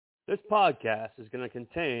This podcast is going to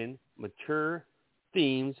contain mature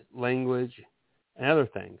themes, language, and other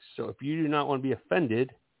things. So if you do not want to be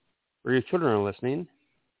offended or your children are listening,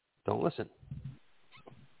 don't listen.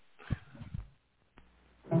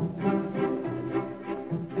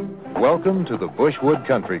 Welcome to the Bushwood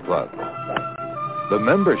Country Club. The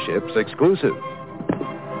membership's exclusive.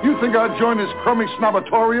 You think I'd join this crummy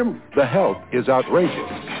snobatorium? The help is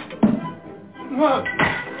outrageous. What?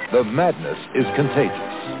 The madness is contagious.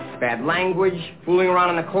 Bad language, fooling around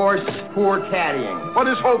on the course, poor caddying. What,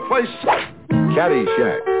 this whole place?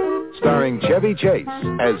 Caddyshack, starring Chevy Chase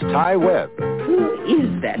as Ty Webb. Who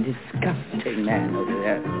is that disgusting man over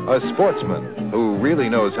there? A sportsman who really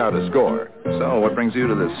knows how to score. So, what brings you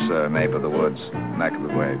to this nape of the woods, neck of the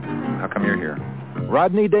wave? How come you're here?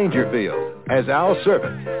 Rodney Dangerfield as Al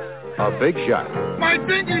Servant, a big shot. My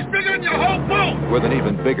dinghy's bigger than your whole boat! With an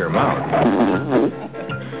even bigger mouth.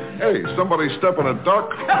 Hey, somebody step on a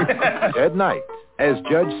duck. Ed Knight as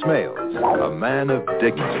Judge Smales, a man of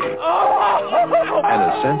dignity and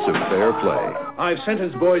a sense of fair play. I've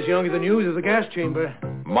sentenced boys younger than you to the gas chamber.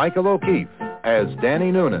 Michael O'Keefe as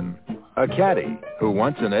Danny Noonan, a caddy who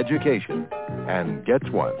wants an education and gets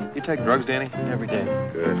one. You take drugs, Danny? Every day.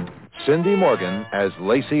 Good. Cindy Morgan as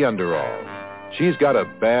Lacey Underall. She's got a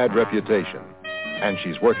bad reputation, and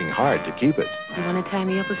she's working hard to keep it. You want to tie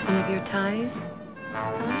me up with some of your ties?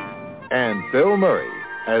 And Bill Murray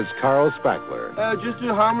as Carl Spackler. Just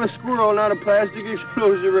a harmless squirrel, not a plastic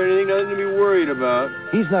explosive or anything, nothing to be worried about.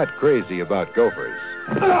 He's not crazy about gophers,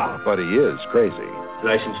 but he is crazy.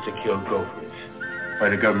 Licensed to kill gophers by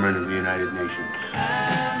the government of the United Nations.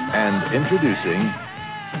 And introducing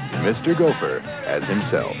Mr. Gopher as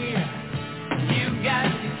himself.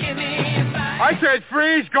 I said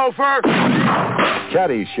freeze, gopher!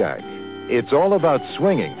 Caddyshack. It's all about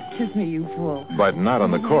swinging. Kiss me, you fool. But not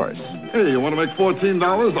on the course. Hey, you want to make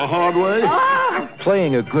 $14 the hard way?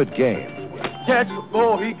 Playing a good game. Catch the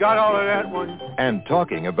ball, he got all of that one. And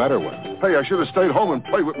talking a better one. Hey, I should have stayed home and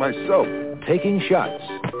played with myself. Taking shots.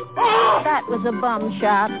 That was a bum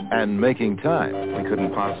shot. And making time. We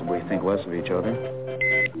couldn't possibly think less of each other.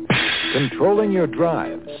 Controlling your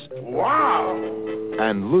drives. Wow!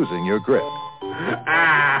 And losing your grip.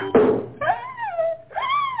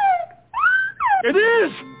 It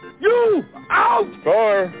is! You! Out!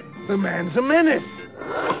 Score! The man's a menace.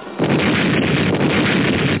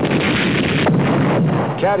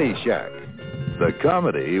 Caddyshack. The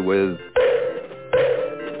comedy with...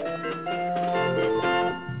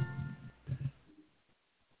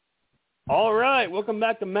 All right, welcome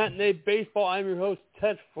back to Matinee Baseball. I'm your host,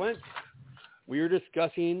 Ted Flint. We are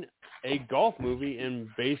discussing a golf movie in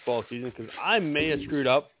baseball season because I may have screwed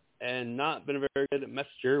up and not been very good at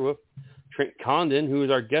messenger with Trent Condon, who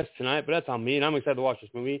is our guest tonight, but that's on me, and I'm excited to watch this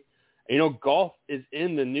movie. And, you know, golf is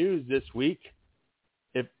in the news this week,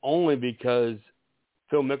 if only because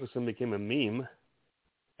Phil Mickelson became a meme.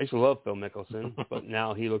 I used to love Phil Mickelson, but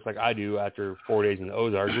now he looks like I do after 4 days in the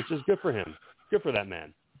Ozarks, which is good for him. Good for that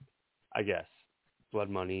man, I guess. Blood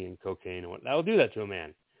money and cocaine and what that will do that to a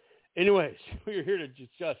man. Anyways, we're here to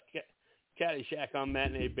discuss Caddyshack on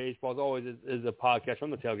Matinee Baseball. As always, is a podcast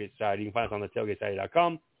from the Tailgate Society. You can find us on the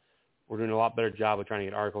tailgatesociety.com. We're doing a lot better job of trying to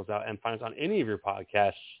get articles out, and find us on any of your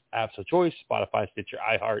podcast apps of choice, Spotify, Stitcher,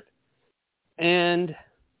 iHeart, and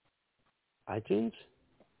iTunes.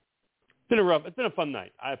 It's been a fun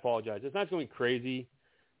night. I apologize. It's not going crazy.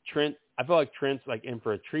 Trent, I feel like Trent's like in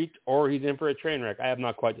for a treat, or he's in for a train wreck. I have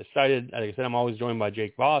not quite decided. Like I said, I'm always joined by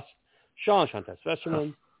Jake Voss, Sean Shantas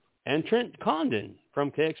Festerman, and Trent Condon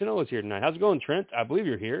from KXNO is here tonight. How's it going, Trent? I believe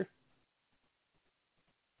you're here.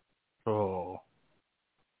 Oh.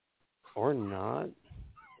 Or not.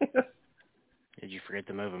 Did you forget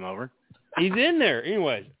to move him over? He's in there.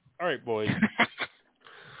 Anyways. All right, boys.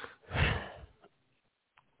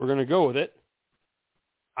 We're going to go with it.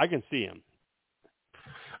 I can see him.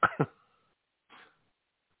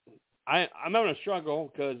 I'm having a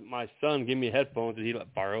struggle because my son gave me headphones that he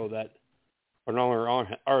let borrow that are no longer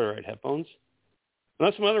on are the right headphones.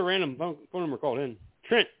 Unless some other random phone number called in.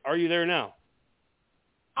 Trent, are you there now?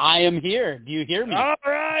 I am here. Do you hear me? All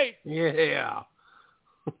right. Yeah.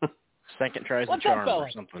 Second tries the What's charm up, fella? or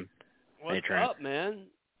something. What's Hey, Trent. up, man?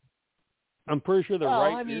 I'm pretty sure the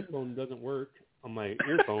earphone doesn't work on my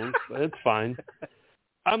earphones, but it's fine.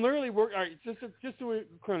 I'm literally working. All right, just to clear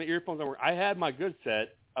on the earphones don't work. I had my good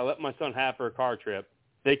set. I let my son have for a car trip.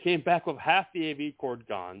 They came back with half the AV cord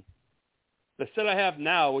gone. The set I have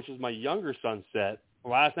now, which is my younger son's set,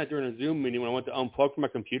 last night during a Zoom meeting when I went to unplug from my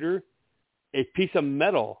computer, a piece of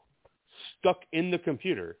metal stuck in the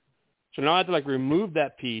computer. So now I have to remove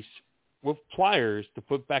that piece with pliers to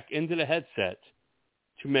put back into the headset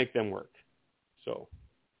to make them work. So,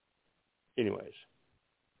 anyways,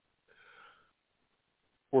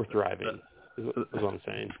 we're thriving, is what I'm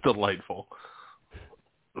saying. It's delightful.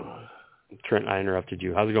 Trent, I interrupted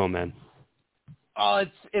you. How's it going, man? Oh,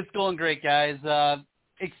 it's going great, guys.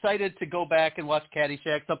 Excited to go back and watch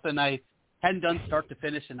Caddyshack, something I hadn't done start to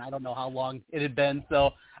finish, and I don't know how long it had been.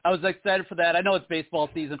 So I was excited for that. I know it's baseball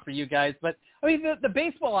season for you guys, but, I mean, the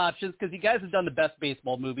baseball options, because you guys have done the best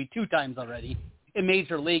baseball movie 2 times already in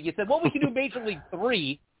Major League. You said, well, we can do Major League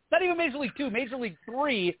 3, not even Major League 2, Major League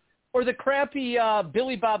 3, or the crappy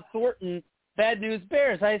Billy Bob Thornton Bad News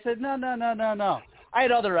Bears. I said, no. I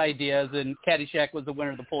had other ideas, and Caddyshack was the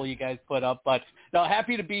winner of the poll you guys put up. But, no,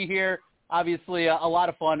 happy to be here. Obviously, a lot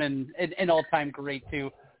of fun and all-time great, too,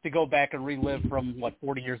 to go back and relive from,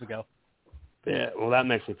 40 years ago. Yeah, well, that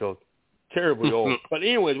makes me feel terribly old. But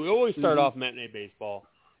anyways, we always start off Matinee Baseball.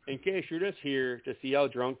 In case you're just here to see how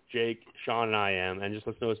drunk Jake, Sean, and I am, and just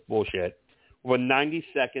listen to this bullshit, with a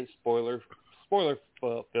 90-second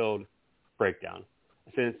spoiler-filled breakdown.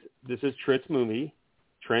 Since this is Trent's movie,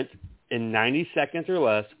 Trent, in 90 seconds or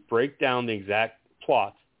less, break down the exact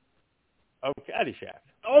plot of Caddyshack.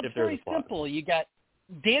 Oh, it's very simple. You got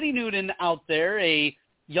Danny Noonan out there, a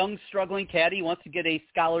young, struggling caddy, wants to get a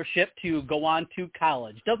scholarship to go on to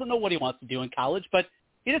college. Doesn't know what he wants to do in college, but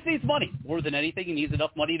he just needs money. More than anything, he needs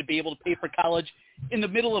enough money to be able to pay for college in the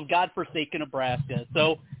middle of godforsaken Nebraska.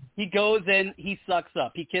 So he goes and he sucks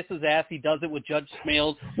up. He kisses ass. He does it with Judge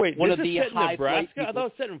Smales. Wait, one this of is the set in Nebraska? people. I thought it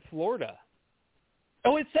was set in Florida.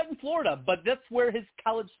 Oh, it's set in Florida, but that's where his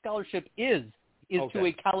college scholarship is okay. To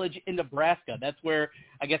a college in Nebraska. That's where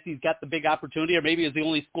I guess he's got the big opportunity, or maybe it's the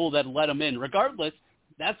only school that let him in. Regardless,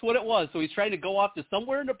 that's what it was. So he's trying to go off to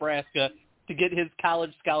somewhere in Nebraska to get his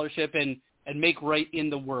college scholarship and make right in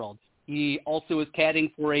the world. He also is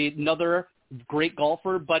caddying for another great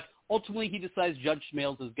golfer, but ultimately he decides Judge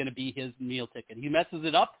Smales is going to be his meal ticket. He messes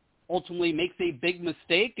it up, ultimately makes a big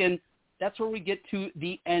mistake, and that's where we get to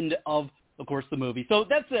the end of course, the movie. So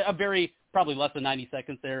that's a very, probably less than 90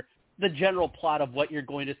 seconds there, the general plot of what you're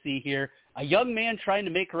going to see here. A young man trying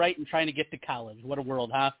to make right and trying to get to college. What a world,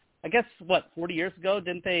 huh? I guess, 40 years ago,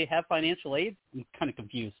 didn't they have financial aid? I'm kind of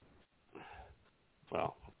confused.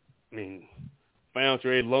 Well, I mean,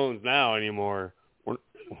 financial aid loans now anymore.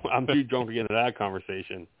 I'm too drunk to get into that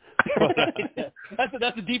conversation. But,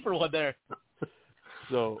 that's a deeper one there.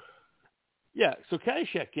 So, yeah, so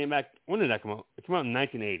Caddyshack came back. When did that come out? It came out in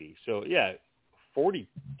 1980. So, yeah,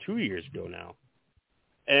 42 years ago now.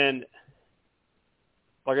 And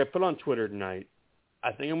like I put on Twitter tonight,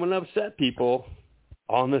 I think I'm going to upset people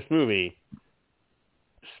on this movie.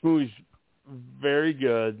 This movie's very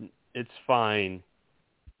good. It's fine.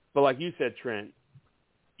 But like you said, Trent,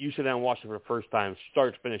 you sit down and watch it for the first time,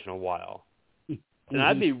 start to finish in a while. And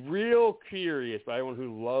I'd be real curious by everyone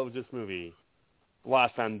who loves this movie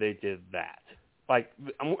last time they did that. Like,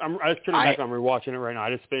 I just turned it back on, rewatching it right now.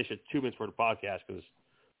 I just finished it 2 minutes for the podcast because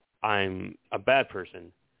I'm a bad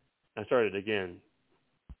person. I started again.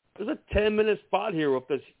 There's a 10-minute spot here with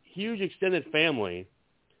this huge extended family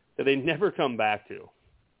that they never come back to.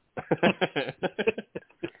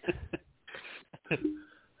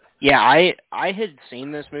 Yeah, I had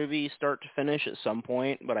seen this movie start to finish at some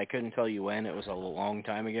point, but I couldn't tell you when. It was a long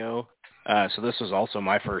time ago. So this was also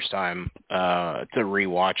my first time to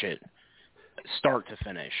rewatch it, start to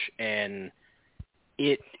finish. And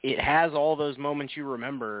it has all those moments you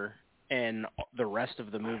remember, and the rest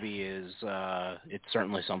of the movie is it's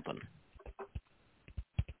certainly something.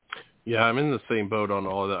 Yeah, I'm in the same boat on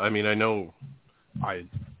all of that. I mean, I know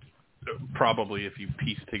probably if you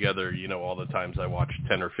piece together, all the times I watched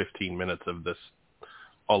 10 or 15 minutes of this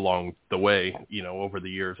along the way, over the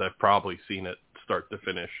years, I've probably seen it start to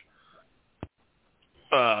finish.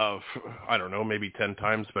 I don't know, maybe 10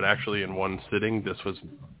 times, but actually in one sitting, this was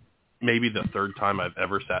maybe the third time I've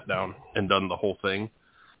ever sat down and done the whole thing.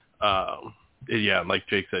 Yeah, like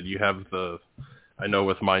Jake said, you have I know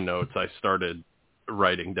with my notes, I started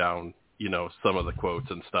writing down, some of the quotes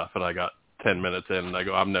and stuff, and I got 10 minutes in and I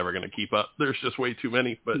go, I'm never going to keep up. There's just way too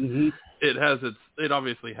many, but it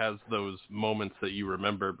obviously has those moments that you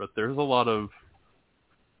remember, but there's a lot of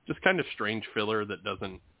just kind of strange filler that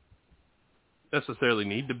doesn't necessarily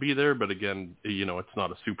need to be there. But again, it's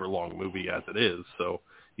not a super long movie as it is, so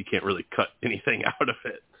you can't really cut anything out of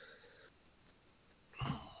it.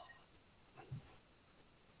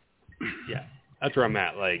 Yeah, that's where I'm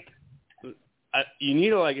at. Like, you need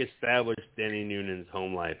to establish Danny Noonan's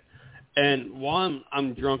home life. And while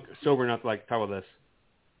I'm drunk, sober enough to talk about this,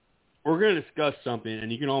 we're going to discuss something,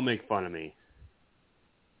 and you can all make fun of me.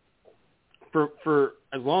 For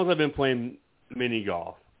as long as I've been playing mini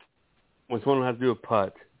golf, when someone has to do a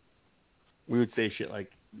putt, we would say shit like,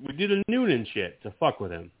 we do the Noonan shit to fuck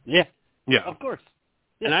with him. Yeah. Yeah. Of course.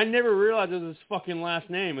 Yeah. And I never realized it was his fucking last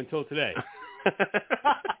name until today.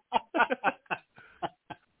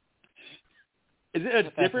 Is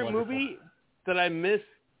it a different movie that I missed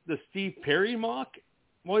the Steve Perry mock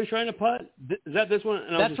while he's trying to putt? Is that this one?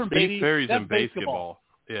 And that's from Steve Perry's that's in basketball.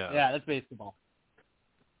 Yeah. Yeah, that's basketball.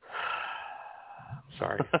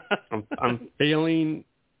 Sorry. I'm failing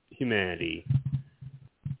humanity.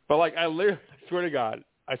 But like I swear to God,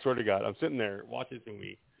 I'm sitting there watching this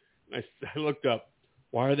movie. And I looked up,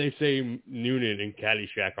 why are they saying Noonan in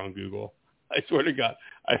Caddyshack on Google? I swear to God.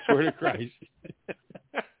 I swear to Christ.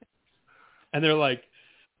 And they're like,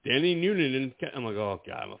 Danny Noonan. And I'm like, oh,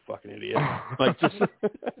 God, I'm a fucking idiot. Like, just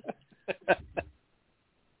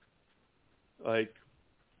like,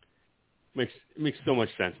 makes so much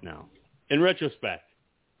sense now. In retrospect,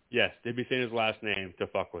 yes, they'd be saying his last name to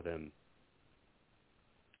fuck with him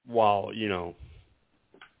while he's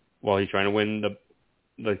trying to win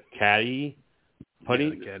the caddy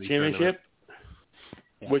putting championship,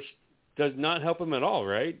 which does not help him at all,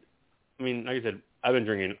 right? I mean, like I said, I've been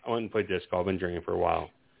drinking. I went and played disc golf. I've been drinking for a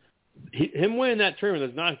while. Him winning that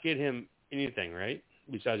tournament does not get him anything, right?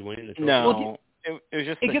 Besides winning the tournament. No, it was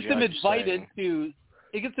just it gets him invited to.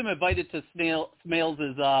 It gets him invited to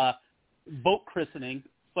Smales' boat christening,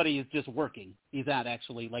 but he is just working. He's not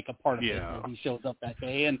actually like a part of it. He shows up that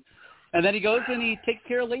day, and then he goes and he takes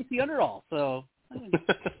care of Lacey Underall. So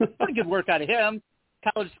pretty good work out of him.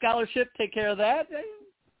 College scholarship, take care of that.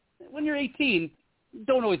 When you're 18,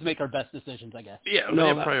 don't always make our best decisions, I guess. Yeah,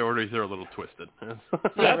 no, priorities are a little twisted.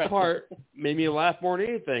 That part made me laugh more than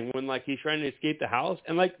anything when like he's trying to escape the house,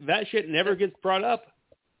 and like that shit never gets brought up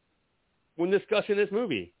when discussing this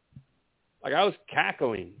movie. Like I was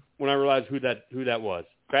cackling when I realized who that was.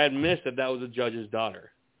 I had missed that was the judge's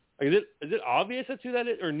daughter. Like, is it obvious that's who that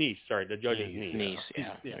is, or niece? Sorry, the judge's niece. Niece,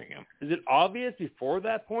 yeah. There you go. Is it obvious before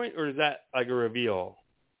that point, or is that like a reveal?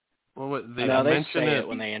 Well, they say it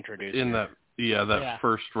when they introduce in her. that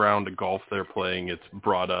first round of golf they're playing. It's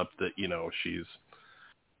brought up that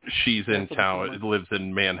she's in town, lives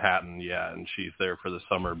in Manhattan, and she's there for the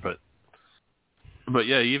summer. But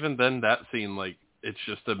yeah, even then that scene, like, it's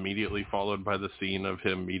just immediately followed by the scene of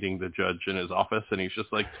him meeting the judge in his office, and he's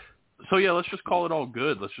just like, so yeah, let's just call it all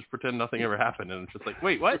good. Let's just pretend nothing ever happened. And it's just like,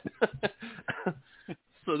 wait, what?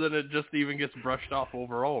 So then it just even gets brushed off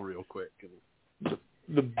overall real quick.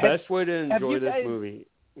 The best way to enjoy this movie.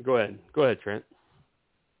 Go ahead, Trent.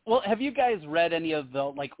 Well, have you guys read any of the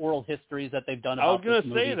like oral histories that they've done about this movie? I was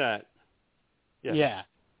going to say that. Yeah.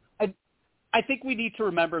 I think we need to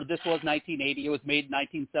remember this was 1980. It was made in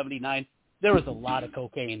 1979. There was a lot of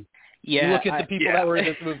cocaine. Yeah, you look at the people that were in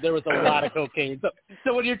this movie, there was a lot of cocaine.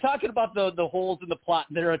 So when you're talking about the holes in the plot,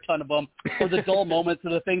 there are a ton of them, or the dull moments, or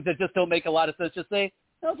the things that just don't make a lot of sense, just say,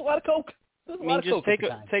 there was a lot of coke. Just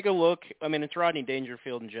take a look. I mean, it's Rodney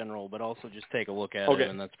Dangerfield in general, but also just take a look at it,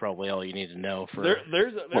 and that's probably all you need to know for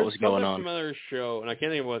what was going on. There's some other show, and I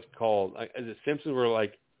can't think of what it's called. Is it Simpsons where,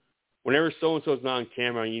 like, whenever so-and-so is not on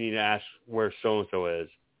camera, you need to ask where so-and-so is.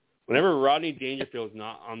 Whenever Rodney Dangerfield is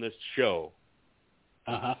not on this show,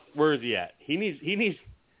 where is he at? He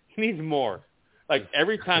needs more. Like,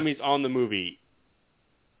 every time he's on the movie,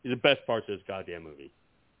 he's the best parts of this goddamn movie,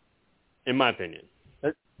 in my opinion.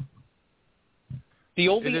 The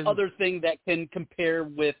only other thing that can compare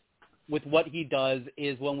with what he does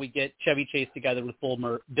is when we get Chevy Chase together with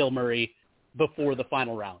Bill Murray before the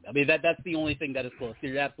final round. I mean, that's the only thing that is close.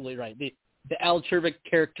 You're absolutely right. The Al Czervik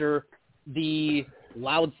character, the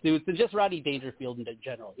loud snoots, and just Rodney Dangerfield in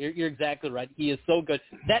general. You're exactly right. He is so good.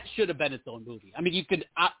 That should have been its own movie. I mean, you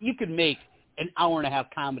could make an hour and a half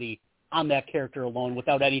comedy on that character alone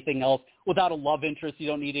without anything else, without a love interest. You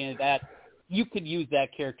don't need any of that. You could use that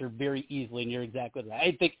character very easily, and you're exactly right.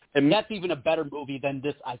 I think that's even a better movie than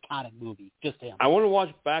this iconic movie, just him. I want to watch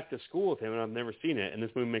Back to School with him, and I've never seen it, and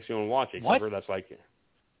this movie makes me want to watch it. What? That's like it.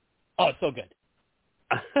 Oh, it's so good.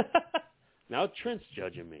 Now Trent's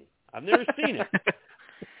judging me. I've never seen it.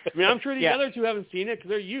 I mean, I'm sure the other two haven't seen it because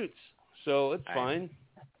they're Utes, so it's fine.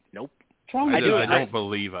 Nope. I don't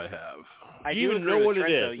believe I have. Do you even know what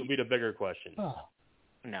it is? Would be the bigger question.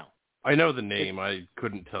 No. I know the name. I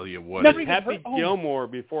couldn't tell you what it is. Happy Gilmore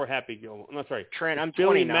before Happy Gilmore. No, sorry. Trent, I'm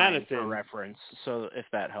Billy 29 Madison. for reference, so if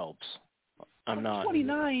that helps. I'm not.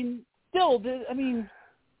 29. Still, I mean,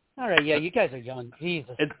 all right, yeah, you guys are young.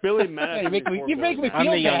 Jesus. It's Billy Madison. you make me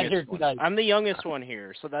feel bad here tonight. I'm the youngest one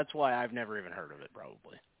here, so that's why I've never even heard of it,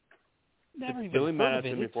 probably. Never even Billy heard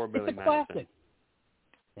Madison of it. before Billy it's a Madison. Classic.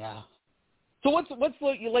 Yeah. So what's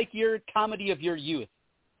like your comedy of your youth?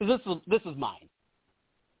 'Cause this is mine.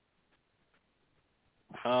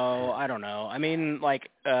 Oh, I don't know. I mean, like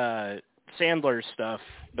Sandler's stuff,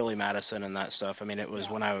 Billy Madison and that stuff. I mean, it was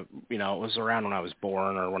when it was around when I was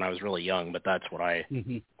born or when I was really young. But that's what I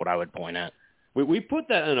would point at. We put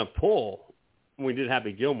that in a poll when we did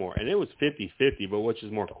Happy Gilmore, and it was 50-50. But which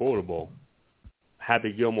is more quotable,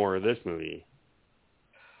 Happy Gilmore or this movie?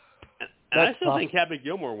 And I still think Happy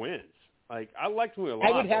Gilmore wins. Like, I liked the movie a lot.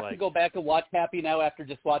 I would have to go back and watch Happy now after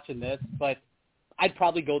just watching this, but I'd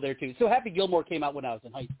probably go there too. So Happy Gilmore came out when I was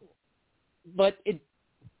in high school. But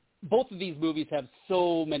both of these movies have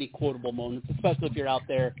so many quotable moments, especially if you're out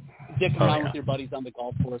there dicking around with your buddies on the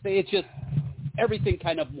golf course. It's just everything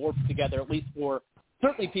kind of morphs together, at least for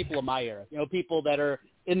certainly people of my era. People that are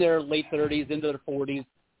in their late 30s, into their 40s.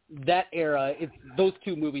 That era, those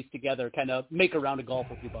two movies together kind of make a round of golf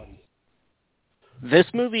with your buddies. This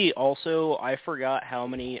movie also, I forgot how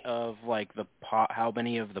many of the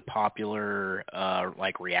popular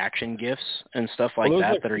like reaction gifs and stuff like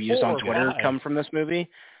that are used on Twitter come from this movie.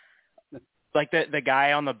 Like the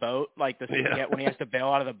guy on the boat, like when he has to bail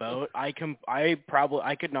out of the boat. I could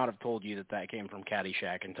not have told you that came from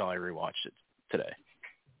Caddyshack until I rewatched it today.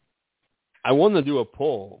 I wanted to do a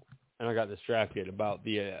poll and I got distracted about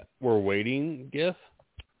the "we're waiting" gif.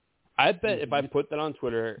 I bet if I put that on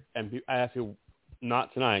Twitter and I ask you.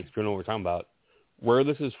 Not tonight, because we don't know what we're talking about. Where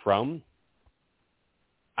this is from,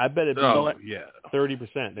 I bet it'd be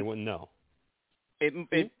 30%. They wouldn't know.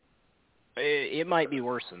 It might be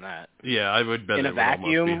worse than that. Yeah, I would bet in it a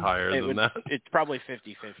vacuum, would almost be higher than that. It's probably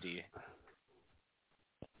 50-50.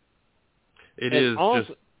 It is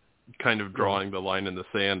just kind of drawing the line in the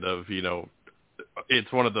sand of,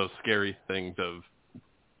 it's one of those scary things of,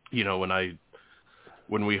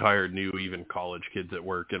 when we hire new, even college kids at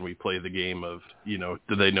work and we play the game of,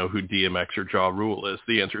 do they know who DMX or Ja Rule is?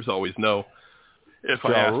 The answer is always no. If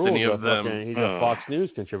I asked any of them... He's a Fox News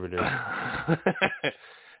contributor.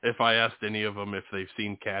 If I asked any of them if they've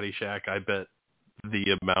seen Caddyshack, I bet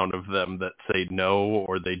the amount of them that say no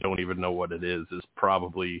or they don't even know what it is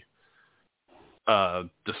probably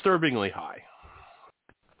disturbingly high.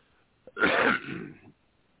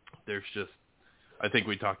 There's just... I think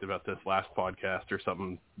we talked about this last podcast or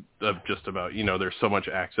something just about, there's so much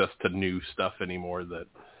access to new stuff anymore that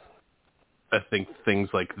I think things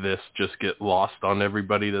like this just get lost on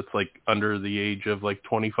everybody that's like under the age of like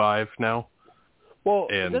 25 now. Well,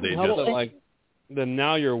 and they just like the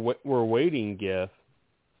 "now we're waiting" gif.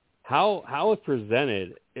 How it's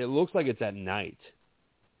presented, it looks like it's at night.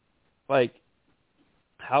 Like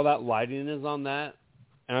how that lighting is on that.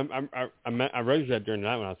 And I registered that during the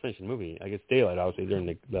night when I was finishing the movie. Like it's daylight, obviously, during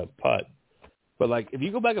the putt. But like, if you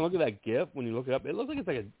go back and look at that GIF, when you look it up, it looks like it's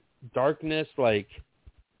like a darkness, like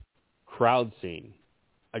crowd scene.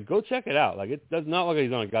 Like, go check it out. Like, it does not look like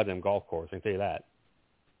he's on a goddamn golf course. I can tell you that.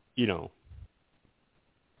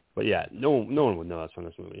 But yeah, no one would know that's from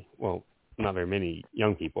this movie. Well, not very many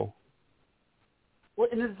young people. Well,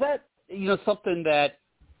 and is that something that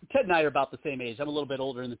Ted and I are about the same age? I'm a little bit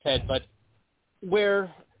older than Ted, but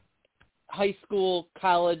where high school,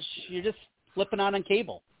 college, you're just flipping on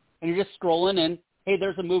cable and you're just scrolling and, hey,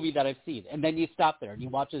 there's a movie that I've seen. And then you stop there and you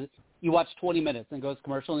watch 20 minutes and it goes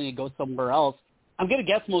commercial and you go somewhere else. I'm going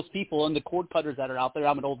to guess most people and the cord cutters that are out there,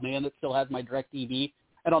 I'm an old man that still has my DirecTV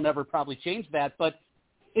and I'll never probably change that. But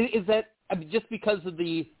is that just because of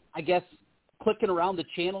the, I guess, clicking around the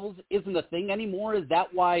channels isn't a thing anymore? Is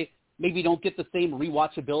that why maybe you don't get the same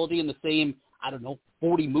rewatchability and the same,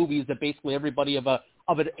 40 movies that basically everybody of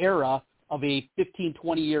an era, of a 15,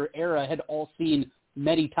 20-year era had all seen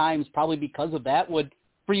many times, probably because of that?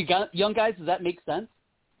 For you young guys, does that make sense?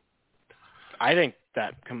 I think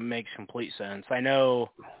that makes complete sense. I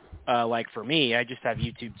know, like for me, I just have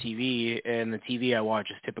YouTube TV, and the TV I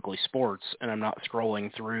watch is typically sports, and I'm not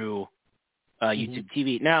scrolling through YouTube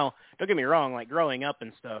TV. Now, don't get me wrong, like growing up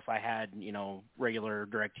and stuff, I had, regular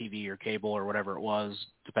DirecTV or cable or whatever it was,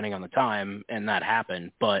 depending on the time, and that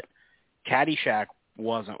happened. But Caddyshack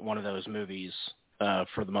wasn't one of those movies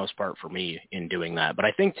for the most part for me in doing that. But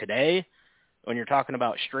I think today, when you're talking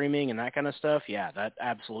about streaming and that kind of stuff, yeah, that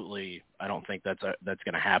absolutely, I don't think that's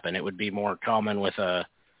going to happen. It would be more common with a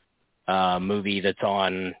movie that's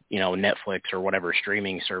on, Netflix or whatever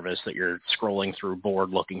streaming service that you're scrolling through bored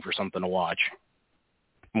looking for something to watch,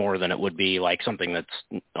 more than it would be like something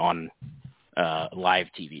that's on live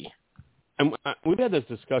TV. And we've had this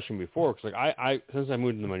discussion before because, like, I since I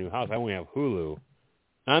moved into my new house, I only have Hulu.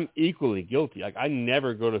 I'm equally guilty. Like, I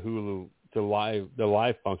never go to Hulu to the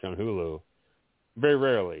live function on Hulu, very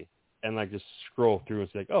rarely, and like just scroll through and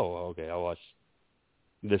say, like, oh, okay, I'll watch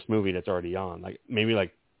this movie that's already on. Like maybe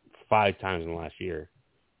like 5 times in the last year.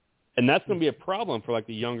 And that's going to be a problem for like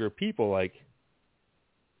the younger people. Like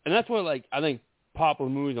And that's why, like, I think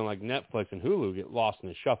popular movies on like Netflix and Hulu get lost in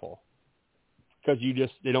the shuffle because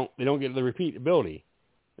they don't get the repeatability.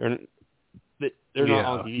 They're not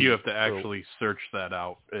on TV. You have to actually search that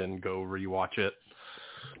out and go rewatch it.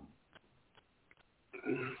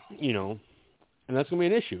 You know, and that's gonna be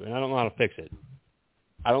an issue, and I don't know how to fix it.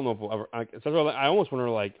 I don't know if we'll ever. I almost wonder,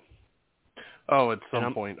 like, at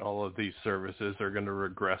some point, all of these services are going to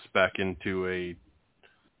regress back into a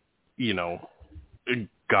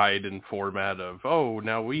guide and format of,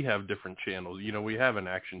 now we have different channels. We have an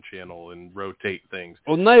action channel and rotate things.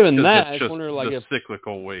 Well, not even that. I just wonder, like, the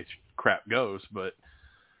cyclical way crap goes, but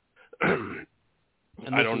I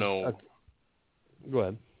don't know. Go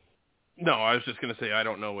ahead. No, I was just going to say I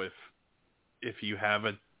don't know if you have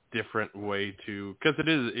a different way to, because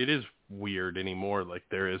it is weird anymore. Like,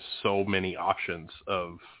 there is so many options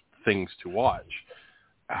of things to watch.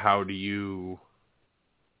 How do you,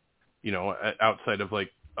 outside of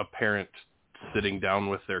like a parent sitting down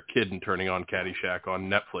with their kid and turning on Caddyshack on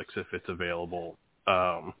Netflix if it's available,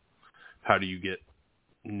 how do you get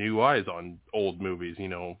new eyes on old movies?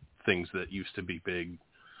 Things that used to be big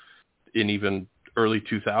in even early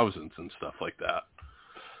 2000s and stuff like that.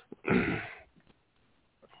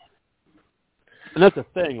 And that's the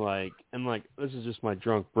thing, like, and like, this is just my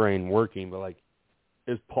drunk brain working, but like,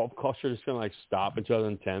 is pulp culture just gonna like stop in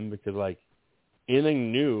 2010? Because like,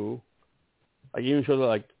 anything new, like even shows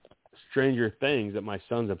like Stranger Things that my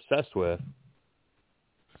son's obsessed with,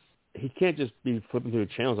 he can't just be flipping through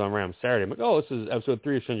the channels on random Saturday. I'm like, oh, this is episode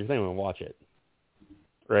 3 of Stranger Things, I'm gonna watch it,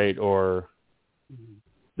 right? Or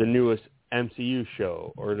the newest MCU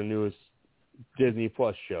show, or the newest Disney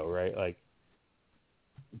Plus show, right? Like,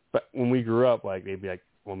 but when we grew up, like, they'd be like,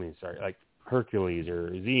 like Hercules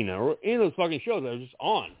or Xena or any of those fucking shows that are just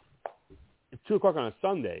on. It's 2 o'clock on a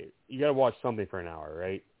Sunday. You got to watch something for an hour,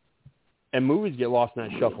 right? And movies get lost in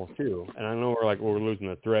that shuffle too. And I know we're losing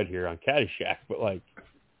the thread here on Caddyshack, but like,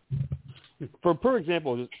 for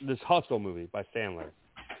example, this Hustle movie by Sandler,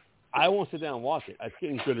 I won't sit down and watch it. It's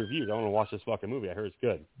getting good reviews. I want to watch this fucking movie. I heard it's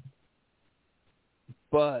good.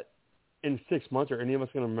 But in 6 months, are any of us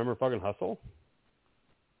going to remember fucking Hustle?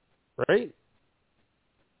 Right?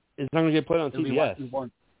 It's not going to get played on TBS.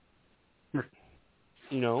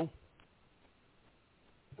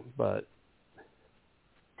 But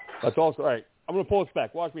that's also, all right, I'm going to pull this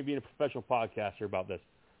back. Watch me being a professional podcaster about this.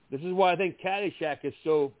 This is why I think Caddyshack is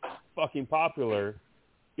so fucking popular,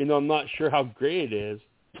 I'm not sure how great it is,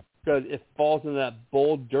 because it falls into that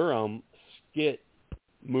Bull Durham skit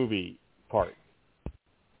movie part.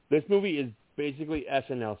 This movie is basically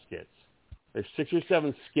SNL skits. There's 6 or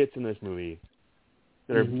 7 skits in this movie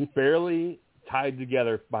that are barely tied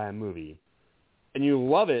together by a movie. And you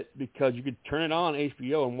love it because you could turn it on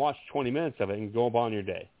HBO and watch 20 minutes of it and go on your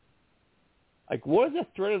day. Like, what is the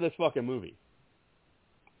thread of this fucking movie?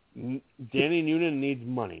 Danny Noonan needs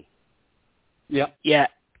money. Yeah.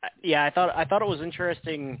 I thought it was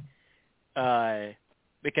interesting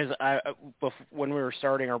because when we were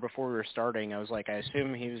starting, or before we were starting, I was like, I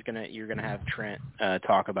assume you're gonna have Trent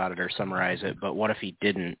talk about it or summarize it. But what if he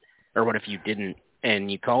didn't, or what if you didn't,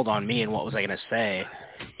 and you called on me, and what was I gonna say?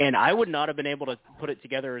 And I would not have been able to put it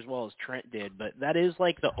together as well as Trent did. But that is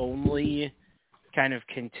like the only kind of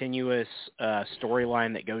continuous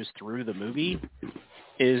storyline that goes through the movie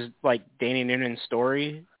is like Danny Noonan's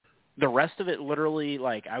story. The rest of it, literally,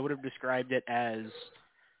 like, I would have described it as,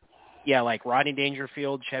 like Rodney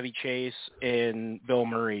Dangerfield, Chevy Chase, and Bill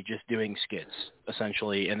Murray just doing skits,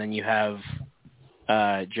 essentially. And then you have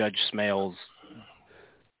Judge Smales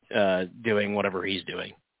doing whatever he's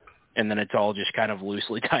doing. And then it's all just kind of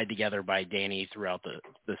loosely tied together by Danny throughout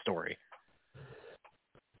the story.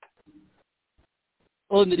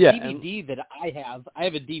 Well, in the DVD that I have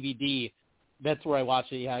a DVD. That's where I watch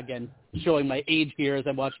it. Yeah, again, showing my age here as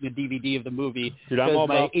I'm watching a DVD of the movie. Dude, I'm all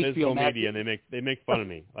about physical media, and they make fun of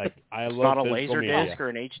me. Like, I love not a laser disc or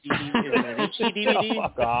an HD DVD. Is it an HD DVD?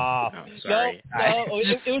 Fuck off. No, sorry. No,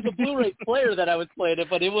 it was a Blu-ray player that I was playing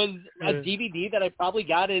it, but it was a DVD that I probably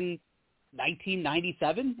got in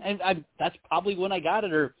 1997, and that's probably when I got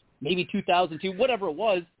it, or maybe 2002, whatever it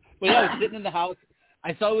was. But yeah, I was sitting in the house.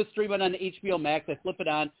 I saw it was streaming on HBO Max. I flip it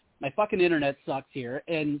on. My fucking internet sucks here,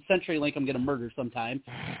 and CenturyLink I'm going to murder sometime.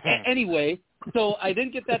 Anyway, so I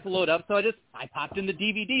didn't get that to load up, so I popped in the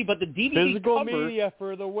DVD, but the DVD physical cover, media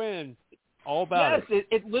for the win. All about it. Yes,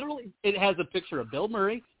 it literally, it has a picture of Bill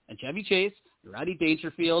Murray and Chevy Chase, Rodney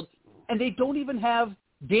Dangerfield, and they don't even have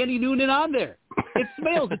Danny Noonan on there. It's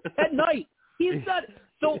Smales. It's Ted Knight. He's not.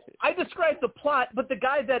 So I described the plot, but the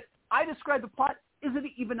guy that I described the plot isn't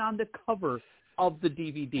even on the cover of the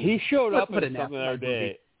DVD. He showed up in something the other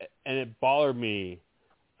day, and it bothered me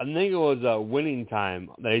I think it was Winning Time,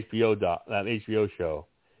 that HBO show,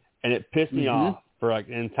 and it pissed me off for like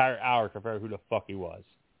an entire hour to figure out who the fuck he was,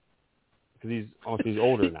 because he's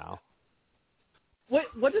older now.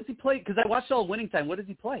 What does he play? Because I watched all Winning Time. What does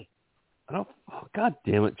he play? I don't. Oh, God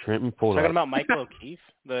damn it, Trent! Me pulled Talking about Michael O'Keefe,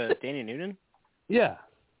 the Danny Newton. Yeah.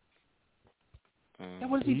 Yeah.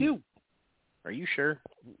 What does he do? Are you sure?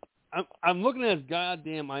 I'm looking at his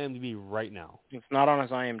goddamn IMDb right now. It's not on his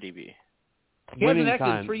IMDb. He hasn't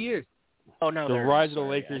acted in 3 years. Oh no! The Rise of the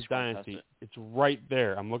Lakers Dynasty. It's right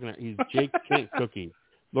there. I'm looking at. He's Jake Kent Cookie.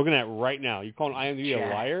 Looking at right now. You calling IMDb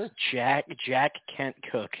a liar? Jack Kent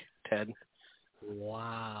Cook, Ted.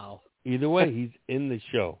 Wow. Either way, he's in the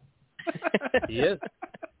show. He is.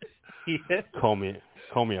 He is. Call me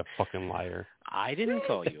a fucking liar. I didn't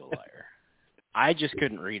call you a liar. I just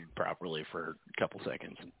couldn't read properly for a couple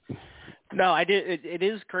seconds. No, I did. It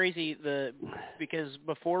is crazy because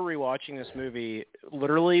before rewatching this movie,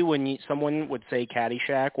 literally when someone would say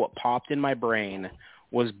Caddyshack, what popped in my brain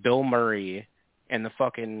was Bill Murray and the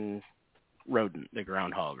fucking rodent, the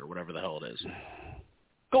groundhog or whatever the hell it is.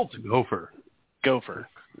 Gopher.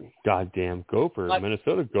 Goddamn Gopher,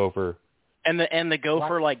 Minnesota Gopher. And the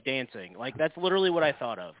gopher like dancing, like that's literally what I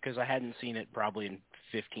thought of because I hadn't seen it probably in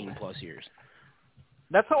 15 plus years.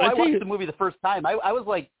 That's how I watched the movie the first time. I was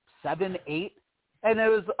like 7, 8, and it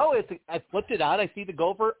was I flipped it out. I see the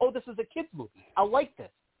gopher. Oh, this is a kids movie. I'll like this.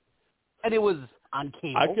 And it was on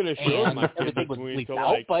cable. I could have showed my kids everything was movie bleeped until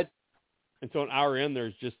out, but until an hour in,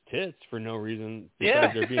 there's just tits for no reason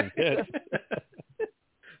besides there being tits.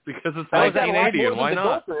 Because it's 1980, and why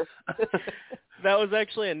not? That was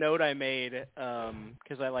actually a note I made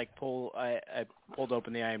because I pulled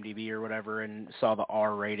open the IMDb or whatever and saw the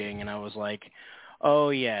R rating, and I was like, oh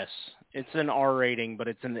yes, it's an R rating, but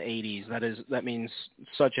it's in the 80s. That means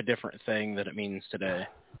such a different thing than it means today.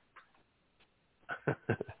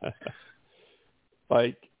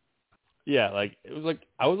 It was like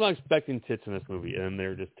I was not expecting tits in this movie, and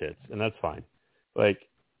they're just tits, and that's fine. Like,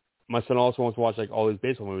 my son also wants to watch like all these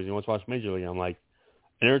baseball movies. He wants to watch Major League. I'm like,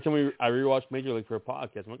 and every time I rewatch Major League for a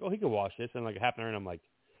podcast, I'm like, oh, he can watch this, and like half an hour, and I'm like,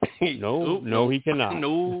 no, he cannot.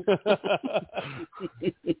 No.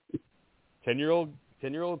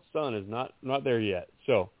 10-year-old son is not there yet.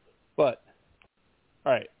 So, but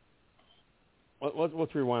all right,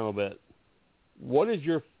 let's rewind a little bit. What is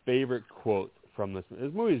your favorite quote from this movie?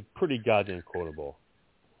 This movie is pretty goddamn quotable.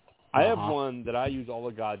 I have one that I use all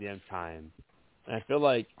the goddamn time, and I feel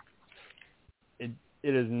like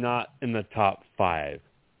it is not in the top 5.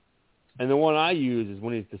 And the one I use is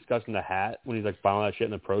when he's discussing the hat, when he's like buying that shit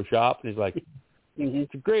in the pro shop, and he's like,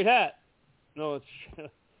 it's a great hat. No, it's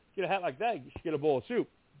get a hat like that, you should get a bowl of soup.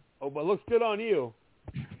 Oh, but it looks good on you.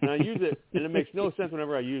 And I use it, and it makes no sense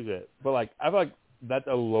whenever I use it. But like, I feel like that's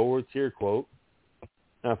a lower tier quote,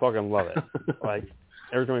 and I fucking love it. Like,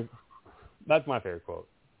 every time, that's my favorite quote.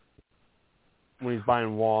 When he's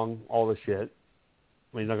buying Wong all the shit,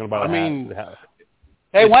 when he's not going to buy the hat.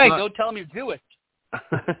 Hey, Wang, don't tell him you're Jewish.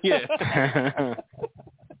 Yeah.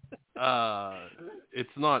 It's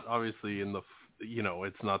not obviously in the,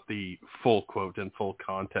 it's not the full quote and full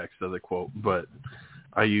context of the quote, but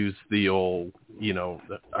I use the old,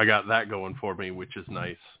 I got that going for me, which is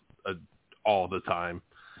nice all the time,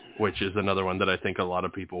 which is another one that I think a lot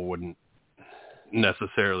of people wouldn't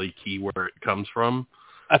necessarily key where it comes from.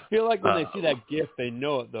 I feel like when they see that GIF, they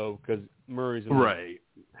know it, though, because Murray's in right.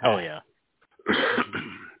 Oh, yeah.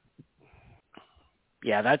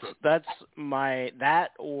 Yeah, that's my,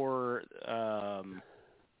 that or,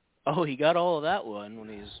 he got all of that one when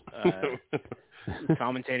he's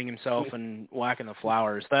commentating himself and whacking the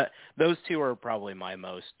flowers. Those two are probably my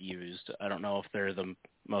most used. I don't know if they're the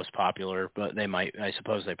most popular, but they might, I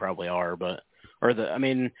suppose they probably are,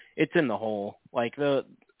 it's in the whole, like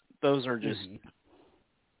those are just,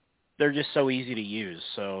 they're just so easy to use.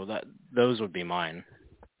 So those would be mine.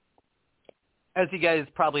 As you guys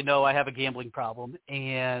probably know, I have a gambling problem,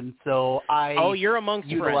 and so you're amongst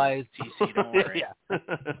utilize friends, TC, don't worry. Yeah.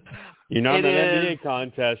 You're not in an NBA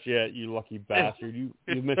contest yet, you lucky bastard. You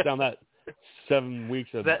missed on that 7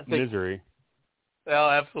 weeks of misery. Oh,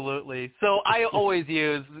 absolutely. So I always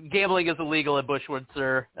use gambling is illegal at Bushwood,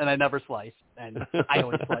 sir, and I never slice, and I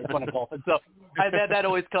always slice when I'm golfing. So that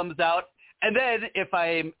always comes out. And then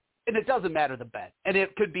and it doesn't matter the bet, and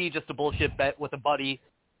it could be just a bullshit bet with a buddy,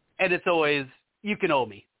 and it's always, you can owe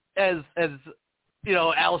me. As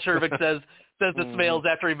Al Shervick says to Smales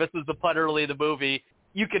after he misses the putt early in the movie,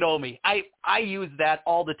 you can owe me. I use that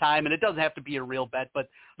all the time, and it doesn't have to be a real bet, but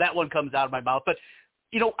that one comes out of my mouth. But,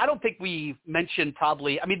 I don't think we mentioned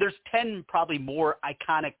there's 10 probably more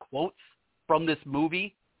iconic quotes from this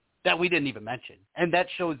movie that we didn't even mention. And that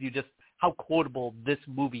shows you just how quotable this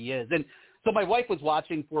movie is. And so my wife was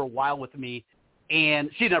watching for a while with me, and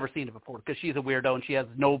she'd never seen it before because she's a weirdo and she has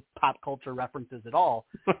no pop culture references at all.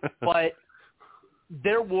 But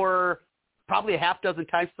there were probably a half dozen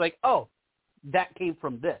times like, oh, that came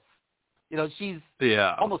from this. You know, she's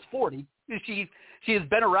almost 40. She has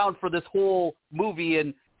been around for this whole movie,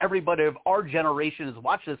 and everybody of our generation has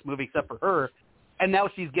watched this movie except for her. And now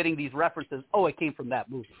she's getting these references. Oh, it came from that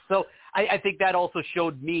movie. So I think that also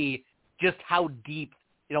showed me just how deep,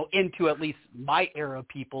 you know, into at least my era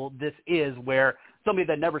people this is, where somebody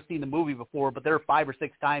that never seen the movie before, but there are 5 or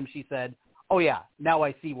 6 times she said, oh, yeah, now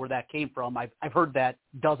I see where that came from. I've heard that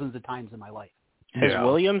dozens of times in my life. Has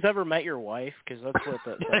Williams ever met your wife? Because that's what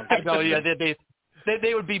that sounds like. No, yeah,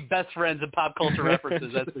 they would be best friends in pop culture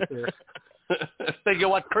references, that's for sure. They go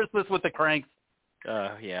watch Christmas with the Cranks.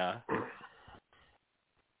 Yeah.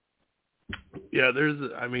 Yeah,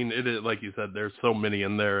 it is, like you said, there's so many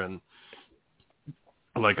in there, and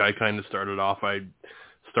like I kind of started off, I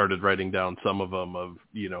started writing down some of them of,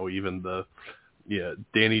 you know, even the,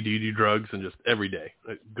 Danny, do you do drugs? And just every day.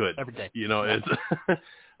 Good. Every day. You know, it's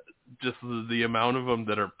just the amount of them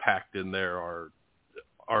that are packed in there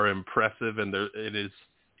are impressive, and it is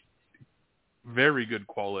very good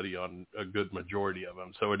quality on a good majority of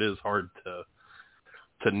them. So it is hard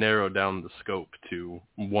to narrow down the scope to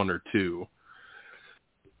one or two.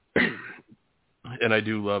 And I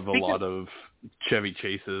do love a lot of Chevy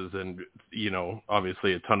Chases, and, you know,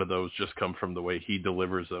 obviously a ton of those just come from the way he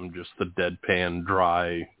delivers them, just the deadpan,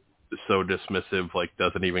 dry, so dismissive, like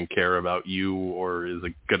doesn't even care about you or is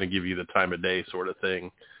going to give you the time of day sort of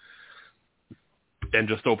thing, and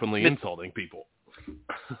just openly insulting people.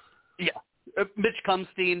 Yeah. Mitch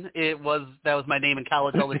Cumstein, that was my name in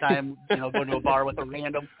college all the time, you know, going to a bar with a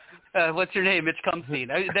random, what's your name, Mitch Cumstein?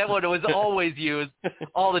 That one was always used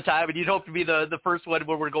all the time, and you'd hope to be the first one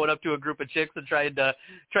when we're going up to a group of chicks and trying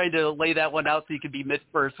to lay that one out so you could be Mitch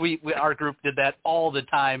first. Our group did that all the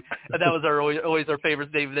time, and that was always our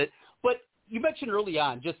favorite name of it. But you mentioned early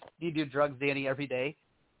on, just you do drugs, Danny, every day.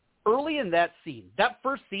 Early in that scene, that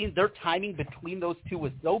first scene, their timing between those two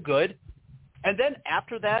was so good, and then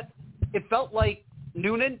after that, it felt like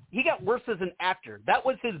Noonan, he got worse as an actor. That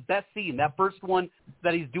was his best scene, that first one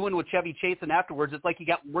that he's doing with Chevy Chase, and afterwards it's like he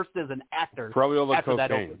got worse as an actor. Probably all the after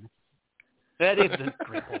cocaine. That is a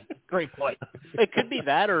great point. Great point. It could be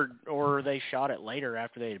that, or they shot it later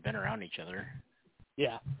after they had been around each other.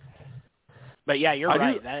 Yeah. But yeah, you're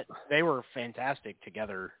right. That they were fantastic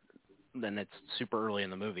together. Then it's super early in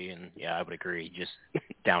the movie, and yeah, I would agree. Just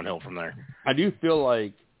downhill from there. I do feel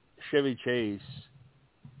like Chevy Chase.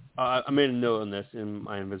 I made a note on this in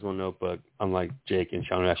my invisible notebook. Unlike Jake and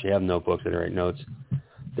Sean, who actually have notebooks that write notes.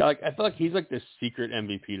 I feel like he's like the secret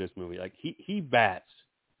MVP of this movie. Like he bats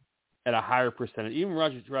at a higher percentage. Even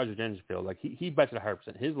Roger Dangerfield, like he bats at a higher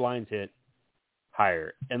percent. His lines hit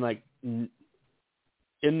higher, and like in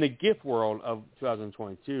the GIF world of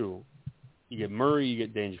 2022, you get Murray, you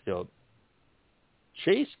get Dangerfield.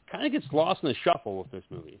 Chase kind of gets lost in the shuffle with this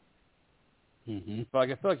movie. Mm-hmm. But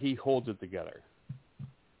I feel like he holds it together.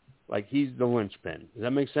 Like he's the linchpin. Does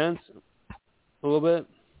that make sense? A little bit?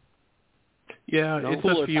 Yeah, it's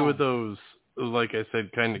a few of those, like I said,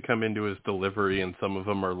 kind of come into his delivery, and some of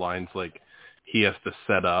them are lines like he has to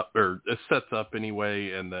set up, or sets up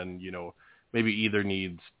anyway, and then, you know, maybe either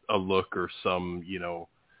needs a look or some, you know,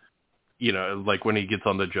 like when he gets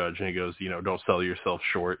on the judge and he goes, you know, don't sell yourself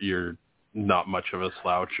short. You're not much of a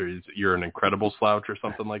slouch, or you're an incredible slouch, or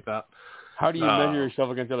something like that. How do you measure yourself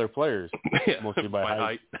against other players? Mostly by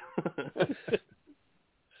height.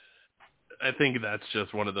 I think that's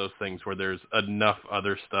just one of those things where there's enough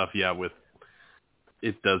other stuff. Yeah, with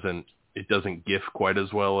it doesn't gif quite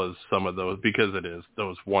as well as some of those, because it is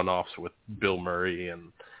those one-offs with Bill Murray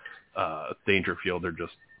and Dangerfield are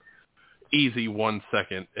just easy 1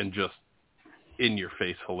 second and just in your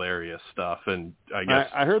face hilarious stuff. And I guess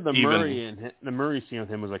I heard the Murray scene with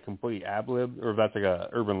him was like complete ad-lib, or if that's like a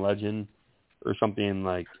urban legend or something.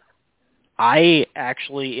 Like I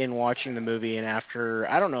actually, in watching the movie, and after,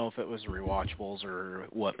 I don't know if it was Rewatchables or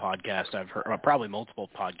what podcast I've heard, probably multiple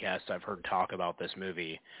podcasts I've heard talk about this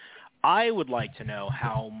movie, I would like to know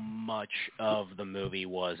how much of the movie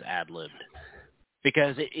was ad-libbed.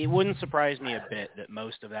 Because it wouldn't surprise me a bit that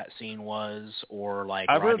most of that scene was, or like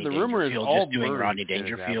I've Rodney heard the rumor is Dangerfield all just doing Murray Rodney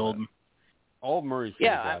Dangerfield. All Murray.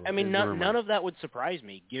 Yeah, I mean, none of that would surprise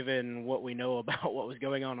me, given what we know about what was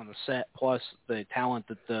going on the set, plus the talent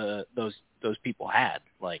that those people had.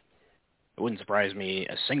 Like, it wouldn't surprise me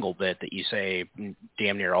a single bit that you say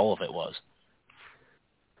damn near all of it was.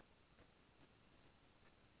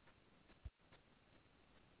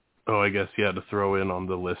 Oh, I guess, yeah, to throw in on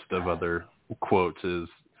the list of other quotes is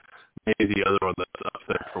maybe the other one that's up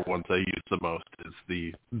there for ones I use the most is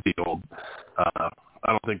the old, I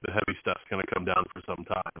don't think the heavy stuff's going to come down for some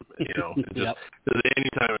time. You know, it just,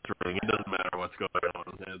 anytime it's raining, it doesn't matter what's going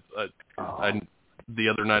on. The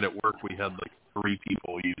other night at work, we had like 3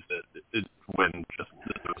 people use it when just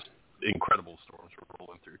those incredible storms were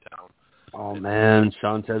rolling through town. Oh, man,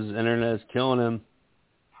 Sean says his internet is killing him.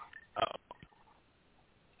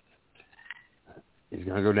 He's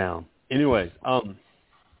going to go down. Anyways,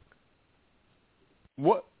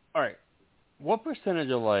 what percentage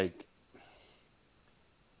of like,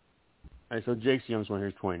 all right, so Jake's the youngest one here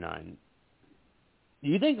is 29. Do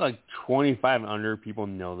you think like 25 and under people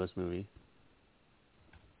know this movie?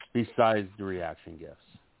 Besides the reaction gifts.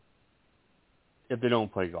 If they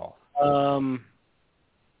don't play golf.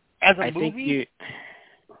 As a movie?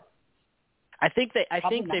 I think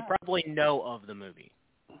they probably know of the movie.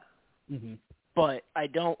 Mm-hmm. But I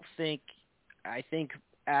think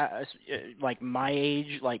like my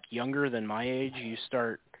age, like younger than my age,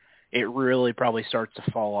 it really probably starts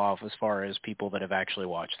to fall off as far as people that have actually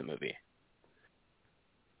watched the movie.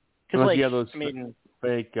 Because those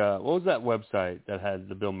fake, what was that website that had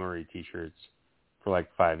the Bill Murray T-shirts for like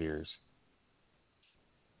 5 years?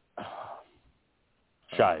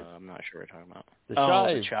 Chive. I'm not sure what you're talking about.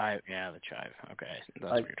 Chive. The Chive. Yeah, the Chive. Okay, that's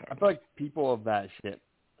what you're talking about. I feel like people of that shit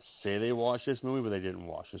say they watched this movie, but they didn't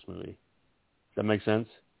watch this movie. Does that make sense?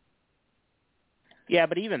 Yeah,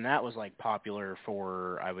 but even that was like popular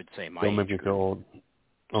for, I would say, my Don't make age me feel old.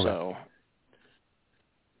 Okay. So,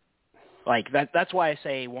 like that's why I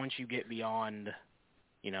say once you get beyond,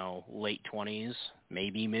 late 20s,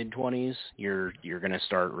 maybe mid 20s, you're gonna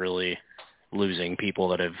start really losing people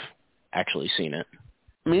that have actually seen it.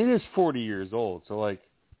 I mean, it is 40 years old, so like,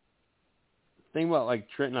 think about like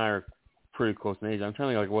Trent and I are pretty close in age. I'm trying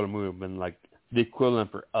to think like what a movie would have been like the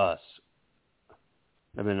equivalent for us.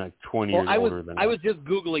 I've been like 20 years older than us. I was just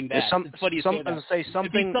Googling that. Something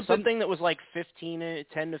that was like 10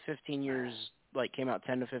 to 15 years, like came out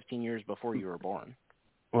 10 to 15 years before you were born.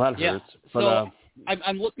 Well, that hurts. But, so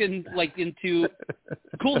I'm looking like into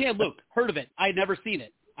Cool Hand Luke. Heard of it? I'd never seen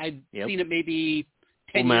it. I'd seen it maybe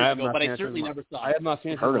 10 years ago, but I certainly never saw it. I have not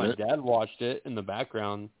seen it since my dad watched it in the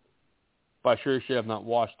background, but I sure should have not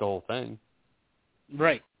watched the whole thing.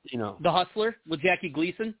 Right. The Hustler with Jackie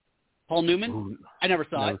Gleason, Paul Newman. Ooh, I never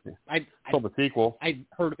saw it. I saw the sequel. I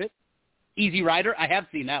heard of it. Easy Rider. I have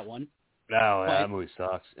seen that one. Oh, yeah, that movie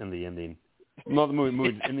sucks. And the ending. No, the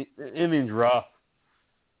movie. The ending's rough.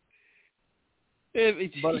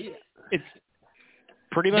 It's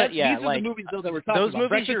pretty much, these are the movies though that we're talking about.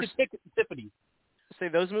 Breakfast at Tiffany's. Say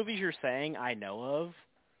those movies you're saying I know of,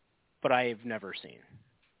 but I've never seen.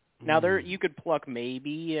 Now you could pluck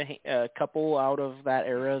maybe a couple out of that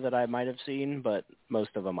era that I might have seen, but most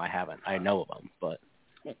of them I haven't. I know of them, but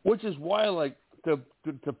which is why, like, to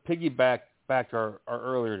piggyback back to our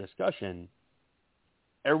earlier discussion,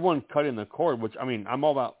 everyone cutting the cord. Which, I mean, I'm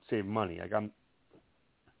all about saving money. Like,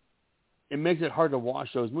 it makes it hard to watch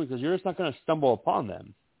those movies because you're just not going to stumble upon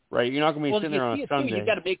them, right? You're not going to be sitting there on a Sunday. You've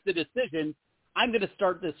got to make the decision. I'm going to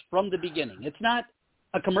start this from the beginning. It's not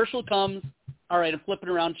a commercial comes. All right, I'm flipping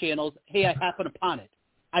around channels. Hey, I happen upon it.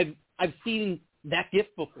 I've seen that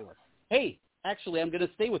gift before. Hey, actually, I'm going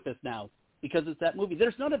to stay with this now because it's that movie.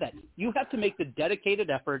 There's none of that. You have to make the dedicated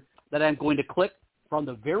effort that I'm going to click from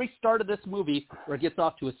the very start of this movie where it gets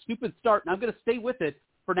off to a stupid start, and I'm going to stay with it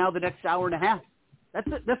for now the next hour and a half. That's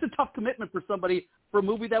a tough commitment for somebody for a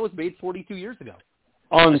movie that was made 42 years ago.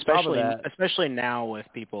 Especially now with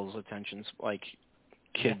people's attentions, like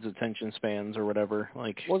kids' attention spans or whatever.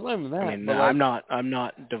 Like, well, I mean, I'm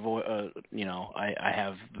not devoid. I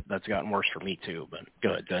have that's gotten worse for me too. But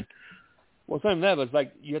go ahead. Well, it's not even that, but it's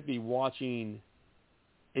like you have to be watching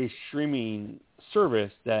a streaming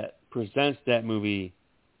service that presents that movie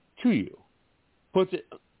to you, puts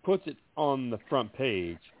it on the front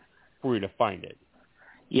page for you to find it.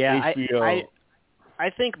 Yeah, HBO, I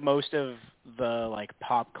think most of the like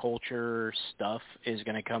pop culture stuff is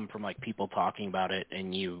going to come from like people talking about it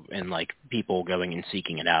and like people going and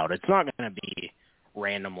seeking it out. It's not going to be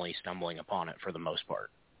randomly stumbling upon it for the most part.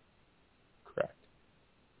 Correct.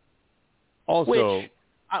 Also,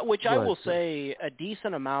 which I will say a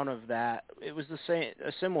decent amount of that, it was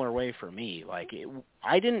a similar way for me. Like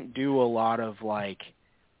I didn't do a lot of like,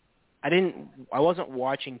 I wasn't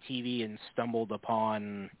watching TV and stumbled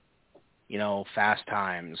upon, Fast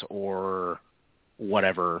Times or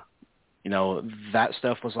whatever. That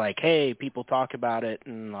stuff was like, hey, people talk about it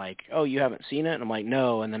and like, oh, you haven't seen it? And I'm like,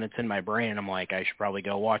 no. And then it's in my brain and I'm like, I should probably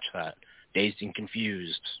go watch that. Dazed and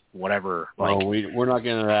Confused, whatever. Well, we're not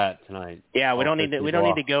getting to that tonight. Yeah, we don't need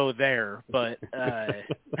to go there, but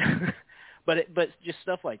but just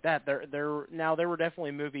stuff like that. There were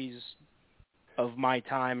definitely movies of my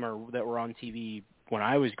time or that were on TV when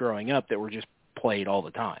I was growing up that were just played all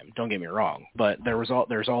the time. Don't get me wrong, but there's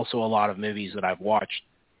also a lot of movies that I've watched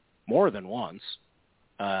more than once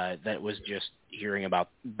that was just hearing about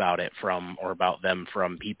it from or about them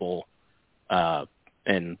from people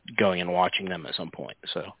and going and watching them at some point.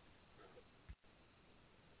 So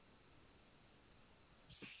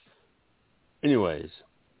anyways,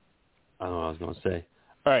 I don't know what I was going to say.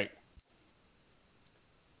 All right.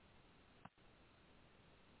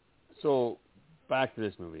 So back to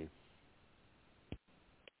this movie.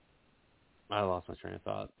 I lost my train of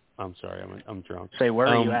thought. I'm sorry. I'm drunk. Say, where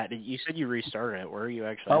are you at? You said you restarted it. Where are you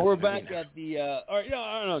actually? We're back at the. All right. No,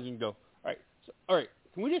 I don't know. You can go. All right. So, all right.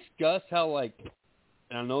 Can we discuss how, like,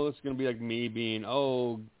 and I know this is going to be like me being,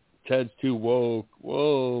 Ted's too woke.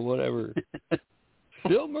 Whoa, whatever.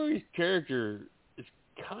 Bill Murray's character is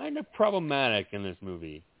kind of problematic in this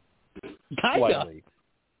movie. Kind of.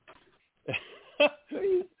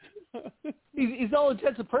 He's all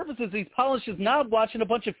intents and purposes. He's polished his knob watching a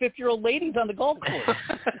bunch of 50-year-old ladies on the golf course.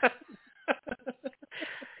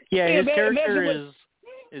 Yeah, his character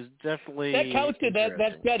is definitely... That couch to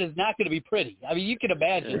that bed is not going to be pretty. I mean, you can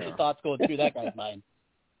imagine the thoughts going through that guy's mind.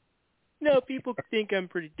 No, people think I'm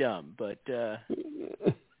pretty dumb, but...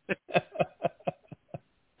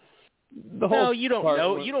 No, you don't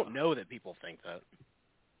know. You don't know that people think that.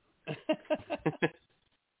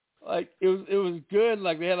 Like it was good.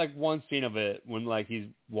 Like they had like one scene of it when like he's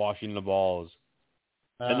washing the balls,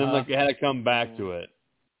 and then like they had to come back to it,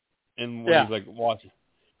 and when he's like watching,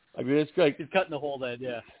 like it's like he's cutting the hole. Then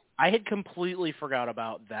I had completely forgot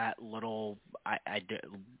about that little.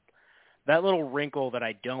 That little wrinkle that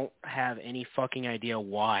I don't have any fucking idea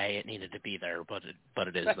why it needed to be there, but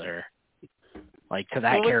it is there. Like to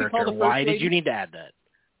that character, why did you need to add that?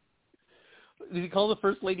 Did he call the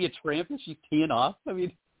first lady a tramp and she's teeing off? I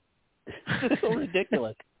mean. It's so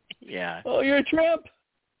ridiculous. Yeah. Oh, you're a tramp.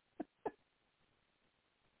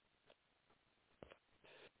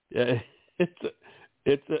 Yeah, it's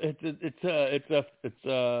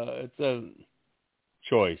a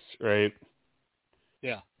choice, right?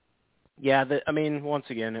 Yeah. Yeah. I mean, once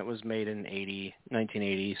again, it was made in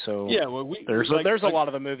 1980. So yeah, well, there's a lot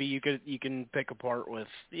of the movie you can pick apart with.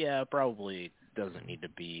 Yeah, probably doesn't need to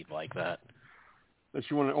be like that. Does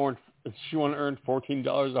she want to earn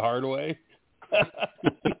 $14 the hard way?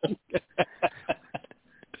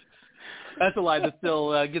 That's a line that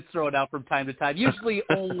still gets thrown out from time to time. Usually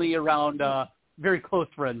only around very close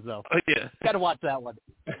friends, though. Yeah, got to watch that one.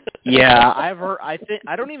 Yeah, I've heard.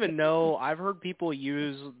 I don't even know. I've heard people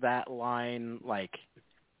use that line like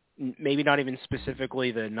maybe not even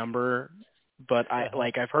specifically the number, but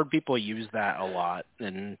I've heard people use that a lot,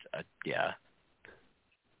 and yeah.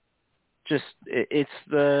 It's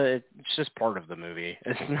just part of the movie.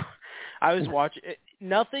 I was watching.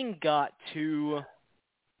 Nothing got too.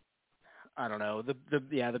 I don't know.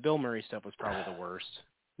 The Bill Murray stuff was probably the worst.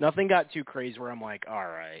 Nothing got too crazy where I'm like, all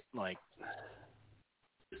right, like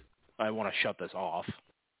I want to shut this off.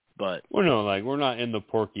 But no, like we're not in the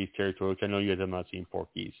Porky's territory, which I know you guys have not seen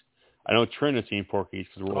Porky's. I know Trent has seen Porky's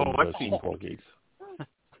because we're seen Porky's.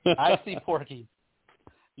 I've seen Porky's.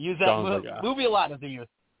 Use that movie a lot as a youth.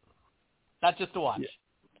 Not just to watch.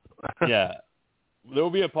 Yeah. There will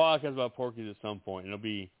be a podcast about Porky's at some point. It'll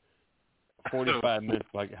be 45 minutes,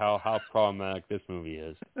 like how problematic this movie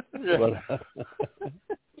is.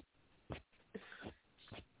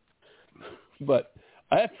 But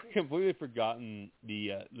I have completely forgotten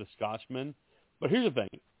the Scotchman. But here's the thing,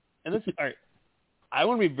 and this is all right. I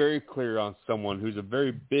want to be very clear on someone who's a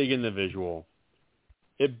very big individual.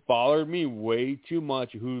 It bothered me way too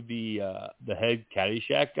much who the head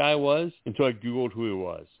Caddyshack guy was until I Googled who he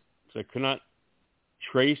was. So I could not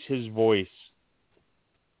trace his voice.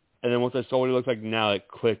 And then once I saw what he looked like now, it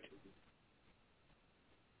clicked.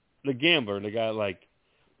 The gambler, the guy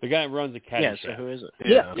that runs the Caddyshack. Yeah, so who is it?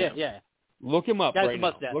 Yeah. Look him up right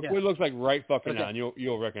now. Look what he looks like right fucking now, and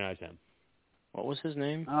you'll recognize him. What was his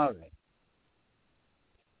name? All right.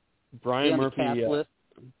 Brian Murphy.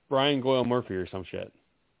 Brian Doyle Murphy or some shit.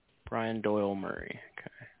 Brian Doyle Murray.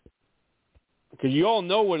 Okay. Because you all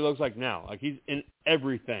know what he looks like now. Like he's in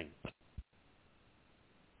everything.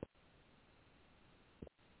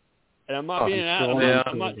 And I'm not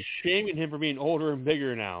I'm not shaming him for being older and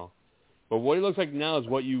bigger now. But what he looks like now is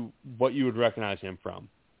what you would recognize him from.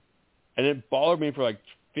 And it bothered me for like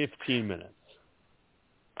 15 minutes.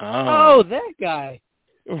 Oh, that guy.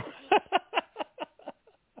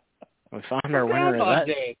 We found our winner of Groundhog that.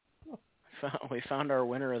 Day. We found our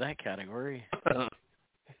winner of that category.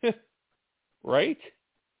 Right?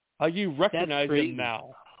 How do you recognize crazy. him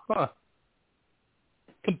now? Huh.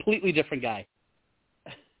 Completely different guy.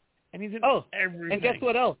 And he's in everything. And guess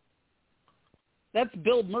what else? That's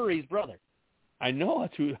Bill Murray's brother. I know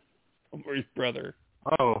that's who Murray's brother.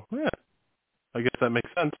 Oh, yeah. I guess that makes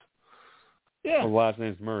sense. Yeah. The last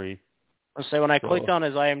name's Murray. So when I clicked on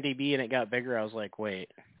his IMDb and it got bigger, I was like, wait.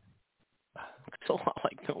 It's a lot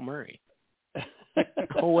like Bill Murray.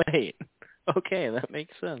 Oh, wait. Okay, that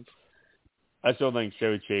makes sense. I still think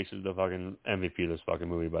Chevy Chase is the fucking MVP of this fucking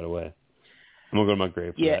movie, by the way. I'm going to go to my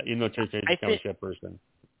grave for that. Even though Chevy Chase is kind of a shit person.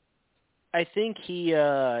 I think he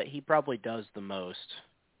probably does the most.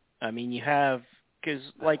 I mean, you have, because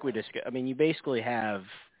like we discussed, I mean, you basically have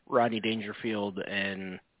Rodney Dangerfield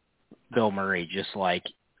and Bill Murray, just like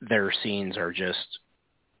their scenes are just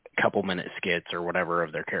a couple-minute skits or whatever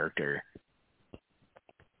of their character.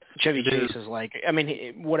 Chevy Chase is like, I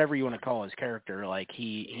mean, whatever you want to call his character, like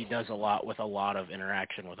he does a lot with a lot of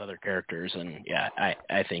interaction with other characters, and yeah,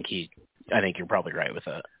 I think you're probably right with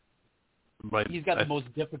that. But he's got the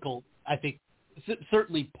most difficult, I think,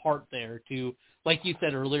 certainly part there to, like you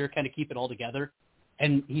said earlier, kind of keep it all together,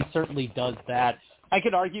 and he certainly does that. I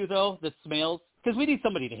could argue though that Smales, because we need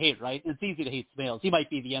somebody to hate, right? It's easy to hate Smales. He might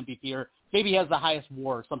be the MVP, or maybe he has the highest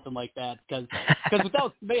WAR or something like that. Because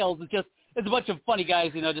without Smales, it's a bunch of funny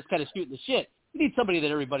guys, just kind of shooting the shit. You need somebody that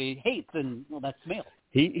everybody hates, and well, that's Smales.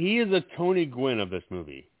 He is a Tony Gwynn of this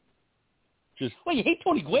movie. Just well, you hate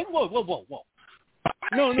Tony Gwynn? Whoa.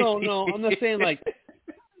 No. I'm not saying like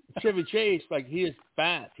Chevy Chase. Like he is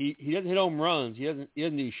fast. He doesn't hit home runs. He doesn't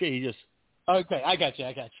do shit. He just okay. I got you.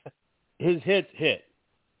 His hits hit.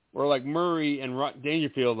 Where like Murray and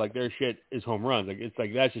Dangerfield, like their shit is home runs. Like it's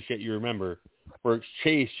like that's the shit you remember. Where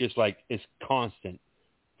Chase just like is constant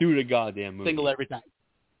through the goddamn movie. Single every time.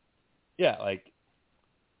 Yeah, like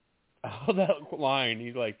oh, that line.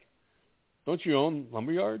 He's like, "Don't you own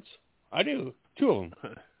lumberyards?" I do. 2 of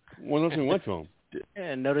them. One of them went to them.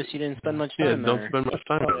 Yeah, notice you didn't spend much time there. Don't spend much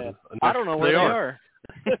time on them. I don't know where they are.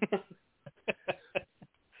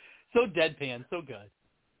 So deadpan, so good.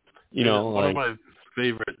 One of my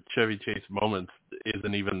favorite Chevy Chase moments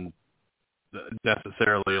isn't even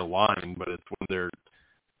necessarily a line, but it's when they're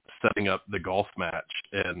setting up the golf match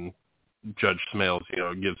and Judge Smales,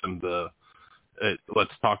 gives him the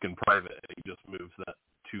let's talk in private, and he just moves that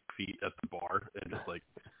 2 feet at the bar and just like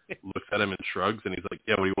looks at him and shrugs, and he's like,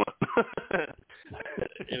 yeah, what do you want?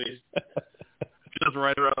 And he's just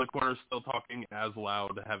right around the corner still talking as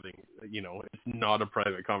loud, having, it's not a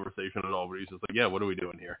private conversation at all, but he's just like, yeah, what are we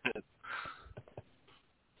doing here?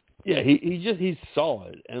 Yeah, he's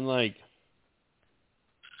solid, and like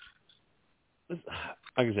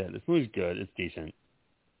I said, this movie's good, it's decent,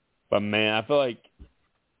 but man, I feel like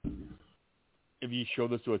if you show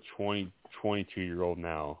this to a 22-year-old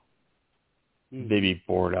now, they'd be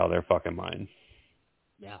bored out of their fucking mind.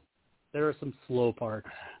 Yeah, there are some slow parts.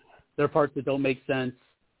 There are parts that don't make sense.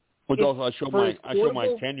 Which also, I showed my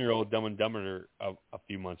 10-year-old Dumb and Dumber a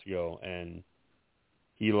few months ago, and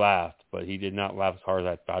he laughed, but he did not laugh as hard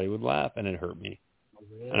as I thought he would laugh, and it hurt me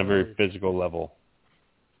on a very physical level.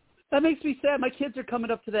 That makes me sad. My kids are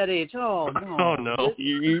coming up to that age. Oh, no. Oh, no.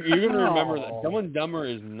 You're going to remember that Dumb and Dumber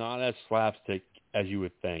is not as slapstick as you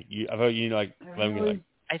would think. I thought let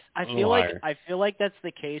me like. I feel like that's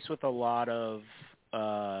the case with a lot of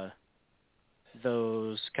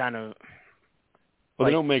those kind of. Well,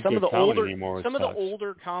 they don't make good comedy anymore. Some of the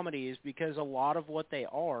older comedies, because a lot of what they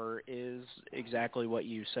are is exactly what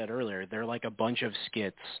you said earlier. They're like a bunch of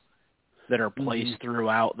skits that are placed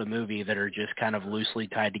throughout the movie that are just kind of loosely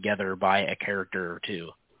tied together by a character or two.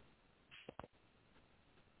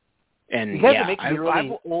 And you guys are making me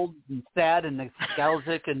really old and sad and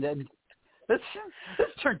nostalgic, and then this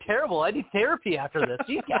turned terrible. I need therapy after this.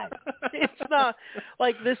 Jeez, guys. It's not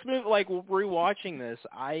like this movie. Like rewatching this,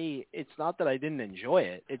 it's not that I didn't enjoy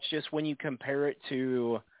it. It's just when you compare it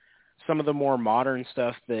to some of the more modern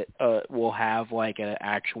stuff that will have like an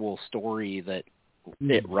actual story that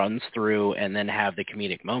it runs through, and then have the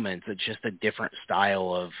comedic moments. It's just a different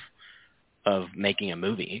style of making a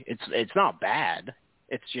movie. It's not bad.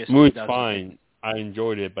 It's just the movie's fine. I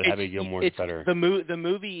enjoyed it, but Happy Gilmore's better. The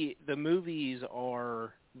movies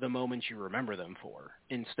are the moments you remember them for,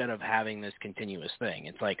 instead of having this continuous thing.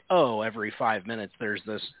 It's like, every 5 minutes there's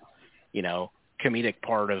this, comedic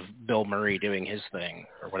part of Bill Murray doing his thing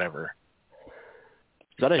or whatever.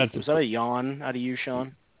 Was that a yawn out of you,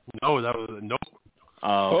 Sean? No, that was nope.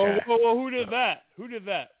 Oh, okay. Whoa, who did that? Who did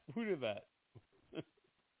that?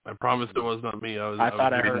 I promise it was not me. I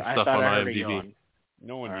thought I heard stuff on IMDb. a yawn.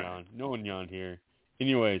 No one yawned. No one yawned here.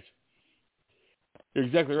 Anyways, you're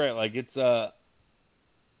exactly right. Like, it's,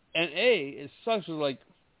 and it sucks with, like,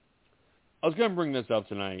 I was going to bring this up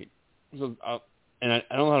tonight. So, and I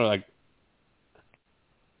don't know how to, like,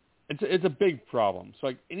 it's a big problem. So,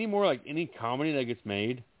 like, any comedy that gets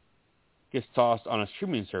made gets tossed on a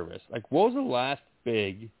streaming service. Like, what was the last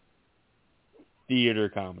big theater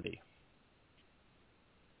comedy?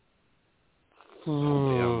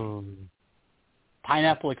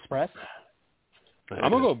 Pineapple Express? I'm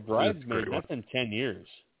going to go Bridesmaids. That's been 10 years.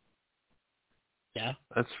 Yeah.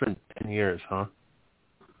 That's been 10 years, huh?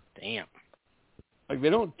 Damn. Like, they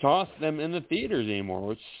don't toss them in the theaters anymore,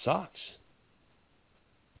 which sucks.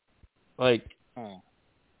 Like,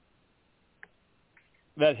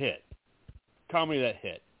 that hit. Comedy that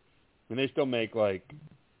hit. And they still make, like,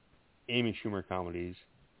 Amy Schumer comedies.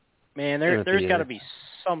 Man, there's got to be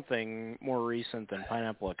something more recent than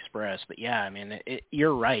Pineapple Express. But, yeah, I mean,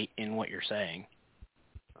 you're right in what you're saying.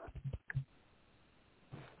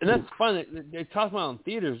 And that's fun. They toss them out in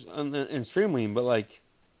theaters and streaming, but, like,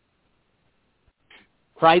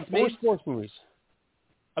 Bridesmaids? Sports movies.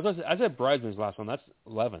 I said Bridesmaids last one. That's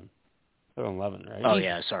 11. 11, right? Oh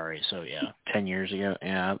yeah, sorry. So yeah, 10 years ago.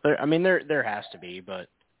 Yeah, there has to be, but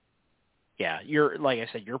yeah, like I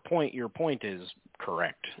said, your point is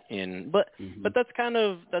correct. But that's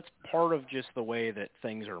part of just the way that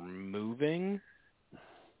things are moving.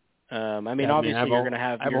 Obviously you're going to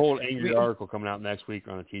have. I have a whole angry article coming out next week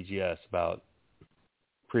on the TGS about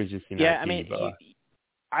pre-existing. Yeah, IP,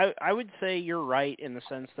 I would say you're right in the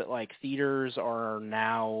sense that like theaters are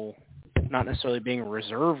now not necessarily being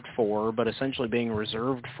reserved for, but essentially being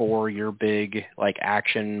reserved for your big like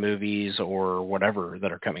action movies or whatever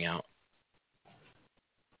that are coming out.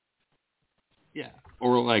 Yeah,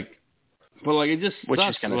 or like, but like it just which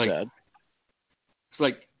sucks. Is kind of sad. It's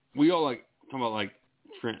like we all like talking about like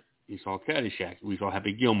Trent. We saw Caddyshack. We saw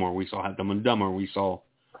Happy Gilmore. We saw Dumb and Dumber. We saw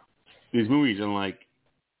these movies, and like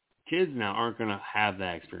kids now aren't gonna have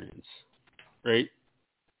that experience, right?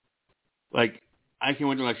 Like. I can't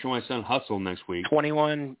wait to like show my son Hustle next week.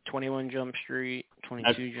 21 Jump Street, 22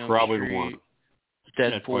 That's Jump probably Street. The one.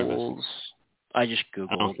 Deadpool's. I just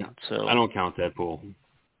Googled. I don't count Deadpool.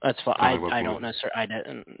 That's fine. I don't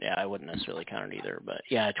necessarily. I wouldn't necessarily count it either. But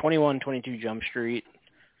yeah, 22 Jump Street.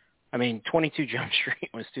 22 Jump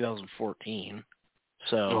Street was 2014.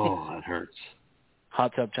 So. Oh, that hurts.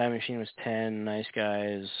 Hot Tub Time Machine was 10. Nice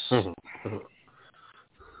Guys. This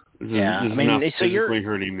so you're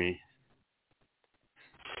hurting me.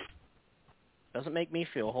 Doesn't make me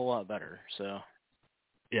feel a whole lot better. So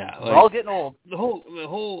yeah, like, we're all getting old. The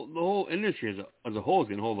whole industry as a whole is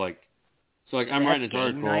getting old. Like, so like I'm writing this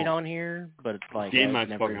article. Game Night on here, but it's like Game Night's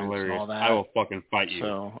fucking hilarious. I will fucking fight you.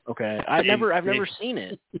 So okay, I've never seen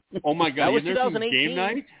it. Oh my god, that was you've never seen 2018. Game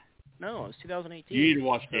Night? No, it was 2018. You need to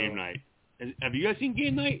watch Game Night. Have you guys seen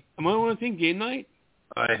Game Night? Am I the one seen Game Night?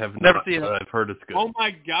 I have never seen it. I've heard it's good. Oh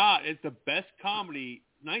my god, it's the best comedy.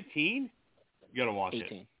 19? You gotta watch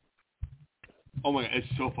 18. it. Oh my god, it's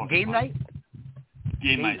so fucking Game funny. Night?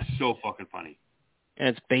 Game Night is so fucking funny. And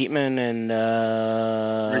it's Bateman and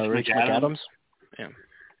Rich McAdams. Yeah.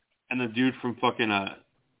 And the dude from fucking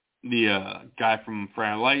the guy from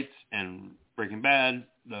Friday Night Lights and Breaking Bad,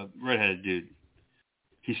 the redheaded dude.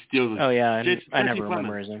 He steals. Oh yeah, I never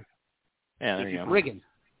remember his name. Yeah, there you go. Riggin.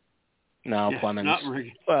 No, yeah, Clemens. Not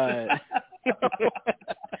Riggins. But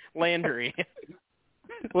Landry.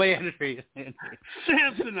 Landry.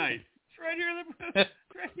 Samsonite. Right here.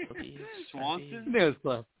 Swanson? It was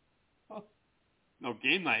close. No,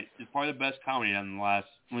 Game Night is probably the best comedy in the last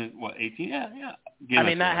 18? Yeah.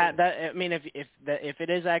 If it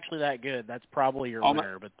is actually that good, that's probably your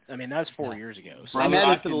winner. But that's 4 years ago. So I'm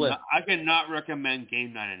adding to the list. I cannot recommend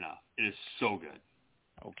Game Night enough. It is so good.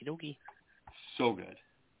 Okie dokie. So good.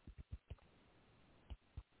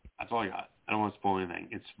 That's all I got. I don't want to spoil anything.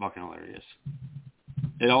 It's fucking hilarious.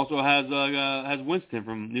 It also has Winston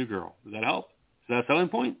from New Girl. Does that help? Is that a selling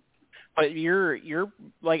point? But you're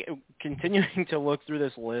like continuing to look through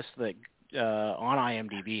this list that on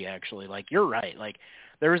IMDb actually. Like you're right. Like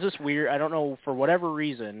there was this weird. I don't know for whatever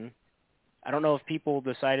reason. I don't know if people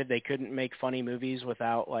decided they couldn't make funny movies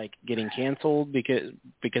without like getting canceled because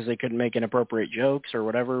they couldn't make inappropriate jokes or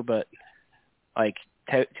whatever. But like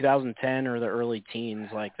 2010 or the early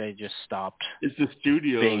teens, like they just stopped. It's the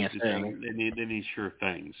studio being a thing. They need sure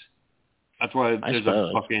things. That's why there's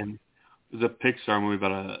a Pixar movie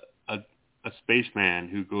about a spaceman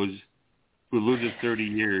who loses 30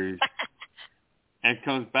 years and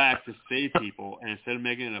comes back to save people, and instead of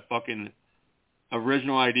making it a fucking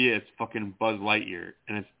original idea, it's fucking Buzz Lightyear,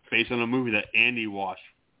 and it's based on a movie that Andy watched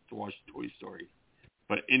to watch Toy Story.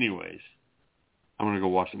 But anyways, I'm going to go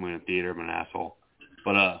watch the movie in the theater. I'm an asshole.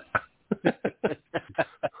 But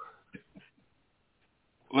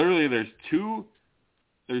literally there's two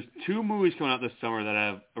movies coming out this summer that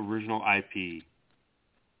have original IP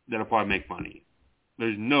that'll probably make money.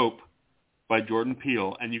 There's Nope by Jordan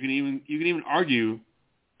Peele, and you can even argue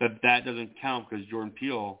that doesn't count because Jordan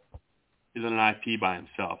Peele is an IP by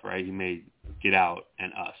himself, right? He made Get Out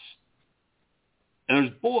and Us. And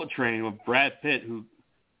there's Bullet Train with Brad Pitt, who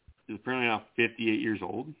is apparently now 58 years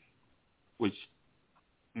old, which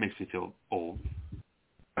makes me feel old.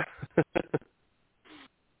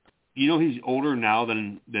 You know he's older now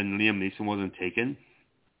than Liam Neeson was in Taken?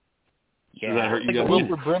 Yeah, does that hurt you like guys? a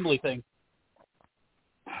Wilford Brimley thing.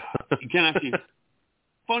 You can't actually...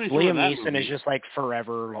 Funny story Liam of that Neeson movie. is just like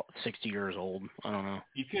forever 60 years old. I don't know.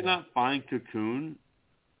 You cannot find Cocoon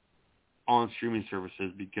on streaming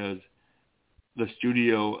services because the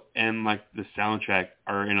studio and like the soundtrack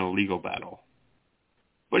are in a legal battle.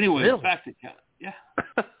 But anyway, really? back to yeah.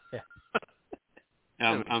 Yeah.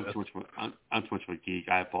 I'm too much of a geek.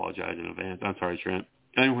 I apologize in advance. I'm sorry, Trent.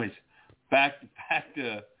 Anyways, back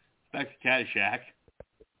to Caddyshack.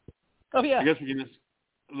 Oh yeah. I guess we can just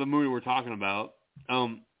the movie we're talking about.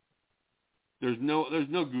 There's no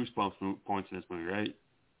goosebumps points in this movie, right?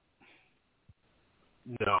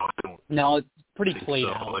 No, I don't. No, it's pretty played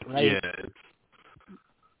so. out, Like, right? Yeah.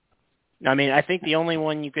 I mean, I think the only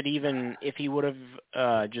one you could even, if he would have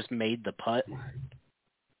just made the putt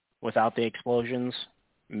without the explosions,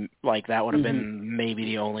 like that would have been maybe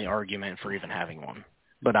the only argument for even having one.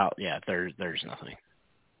 But there's nothing.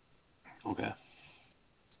 Okay.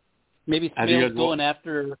 Maybe Have you Smale's guys going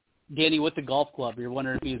after Danny with the golf club. You're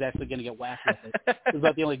wondering if he's actually going to get whacked with it. Is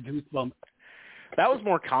that the only goosebump? That was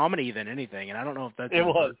more comedy than anything, and I don't know if that's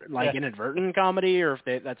inadvertent comedy or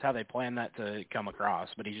if that's how they planned that to come across.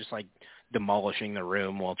 But he's just like demolishing the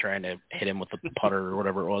room while trying to hit him with the putter or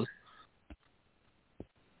whatever it was.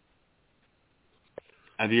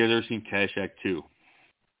 Have you guys ever seen Caddyshack 2?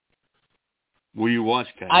 Will you watch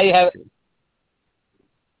Caddyshack? I have 2?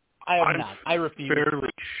 I'm not. I refuse. I'm fairly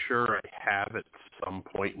sure I have at some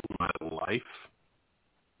point in my life,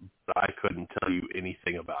 but I couldn't tell you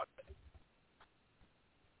anything about it.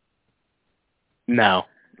 No,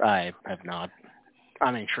 I have not.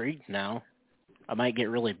 I'm intrigued now. I might get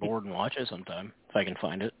really bored and watch it sometime if I can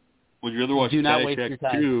find it. Would you rather watch Do not waste your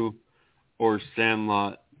Caddyshack time. 2 or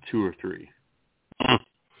Sandlot 2 or 3? I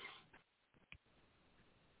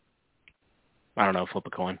don't know. Flip a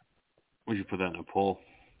coin. Would you put that in a poll?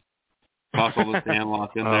 Toss all the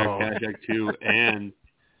Sandlots in there, Caddyshack 2,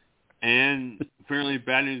 and apparently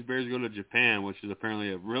Bad News Bears Go to Japan, which is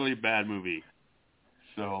apparently a really bad movie.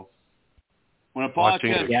 So when a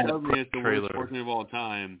podcast tells me it's the worst sports movie of all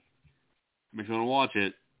time, makes me want to watch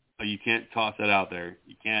it. You can't toss that out there.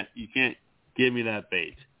 You can't give me that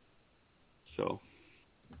bait. So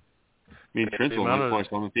me and Trent will watch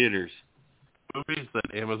on the theaters. Movies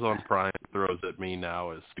that Amazon Prime throws at me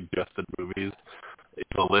now as suggested movies. It's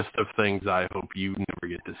a list of things I hope you never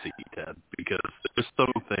get to see, Ted, because there's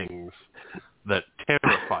some things that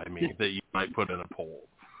terrify me that you might put in a poll.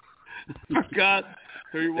 God,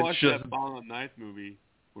 have you watched that Violent Knife movie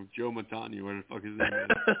with Joe Montano? What the fuck is that?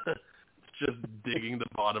 It's just digging the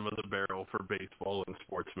bottom of the barrel for baseball and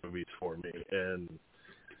sports movies for me, and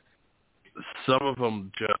some of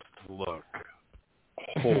them just look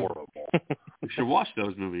horrible. We should watch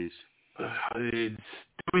those movies. Do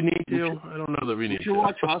we need to? I don't know that we need to. We should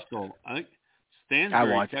watch Hustle. I think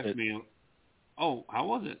Stansbury texted me. Oh, how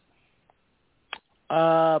was it?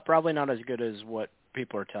 Probably not as good as what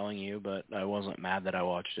people are telling you, but I wasn't mad that I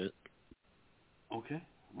watched it. Okay.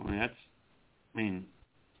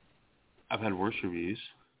 I've had worse reviews.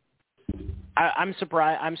 I'm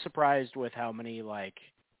surprised with how many, like,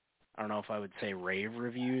 I don't know if I would say rave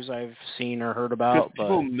reviews I've seen or heard about. But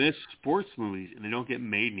people miss sports movies and they don't get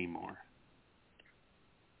made anymore.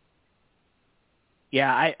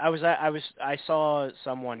 Yeah, I saw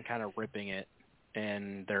someone kind of ripping it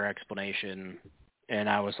and their explanation, and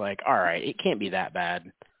I was like, all right, it can't be that bad.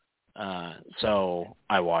 So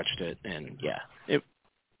I watched it, and yeah,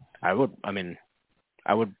 I would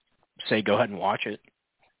say go ahead and watch it.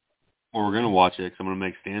 Well, we're going to watch it because I'm going to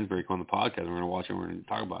make Stansbury come on the podcast. We're going to watch it and we're going to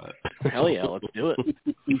talk about it. Hell yeah, let's do it.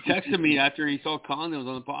 He texted me after he saw Colin that was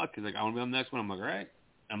on the podcast. Like, I want to be on the next one. I'm like, all right.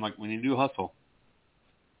 I'm like, we need to do Hustle.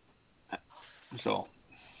 So,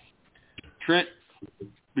 Trent,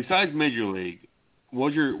 besides Major League,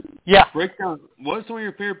 what's your breakdown? What are some of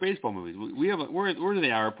your favorite baseball movies? We're to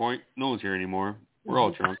the hour point. No one's here anymore. We're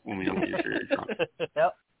all drunk when we don't get drunk.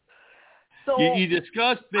 Yep. So you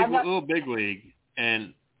discussed Little Big League,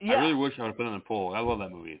 and Yeah. I really wish I would have put it on the poll. I love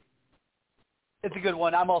that movie. It's a good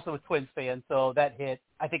one. I'm also a Twins fan, so that hit.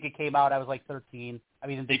 I think it came out. I was like 13. I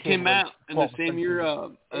mean, it came out in the same year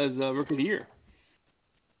as Rookie of the Year.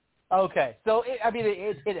 Okay, so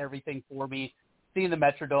it hit everything for me. Seeing the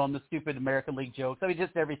Metrodome, the stupid American League jokes. I mean,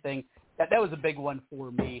 just everything. That was a big one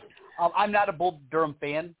for me. I'm not a Bull Durham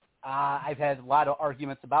fan. I've had a lot of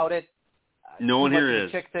arguments about it. No one here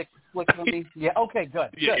is. Chick flicks on me. Yeah. Okay. Good.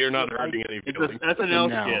 Yeah, good. you're not hurting any feelings. It's an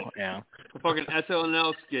SNL skit. Yeah. A fucking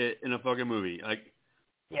SNL skit in a fucking movie. Like.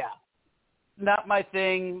 Yeah. Not my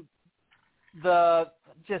thing.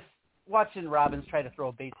 Just watching Robbins try to throw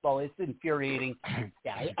a baseball, it's infuriating.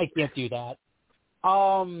 Yeah, I can't do that.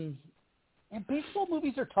 And baseball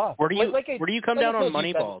movies are tough. Where do you come down on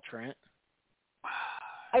Moneyball, Trent?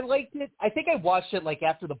 I liked it. I think I watched it like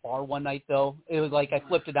after the bar one night though. It was like I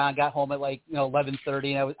flipped it on, got home at like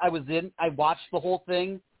 11:30, and I watched the whole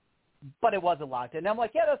thing, but it wasn't locked in. And I'm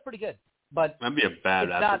like, yeah, that's pretty good. But that'd be a bad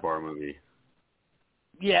after bar movie.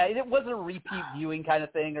 Yeah, it wasn't a repeat viewing kind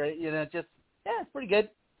of thing, or just it's pretty good.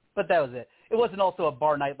 But that was it. It wasn't also a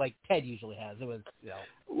bar night like Ted usually has. It was just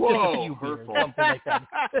a few beers, something like that.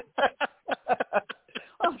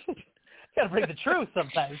 Got to bring the truth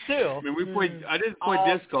sometimes too. I mean, I did play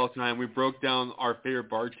disc golf tonight. We broke down our favorite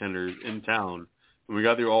bartenders in town, and we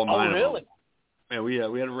got through all 9 of them. Yeah, we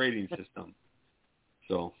had a rating system.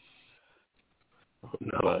 So.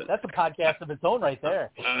 No. That's a podcast of its own right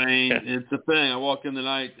there. I mean, it's the thing. I walked in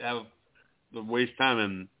tonight to have the waste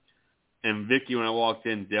time, and Vicky, when I walked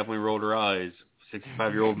in, definitely rolled her eyes.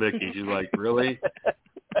 65-year-old Vicky. She's like, really?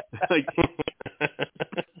 Like,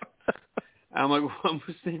 I'm like, well, I'm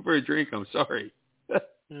just staying for a drink. I'm sorry.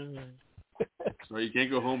 Sorry, you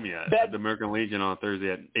can't go home yet. At the American Legion on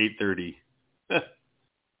Thursday at 8:30.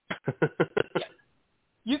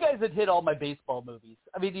 You guys had hit all my baseball movies.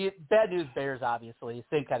 I mean, Bad News Bears, obviously,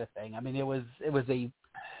 same kind of thing. I mean, it was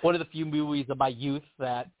one of the few movies of my youth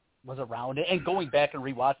that was around. And going back and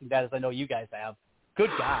rewatching that, as I know you guys have,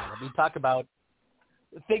 good God. I mean, talk about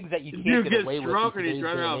things that you can't get away with. Dude gets drunk and he's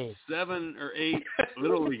driving around 7 or 8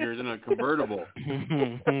 little leaguers in a convertible.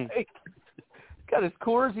 Got his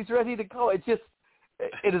Coors. He's ready to go. It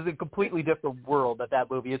is a completely different world,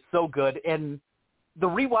 that movie. It's so good. And the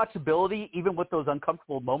rewatchability, even with those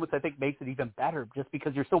uncomfortable moments, I think makes it even better just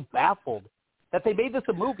because you're so baffled that they made this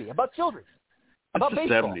a movie about children, about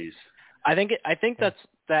baseball. 70s. I think that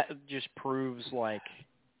just proves like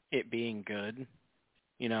it being good.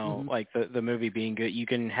 Like the movie being good. You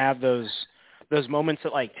can have those moments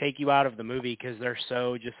that like take you out of the movie because they're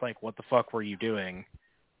so just like, what the fuck were you doing,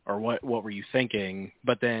 or what were you thinking?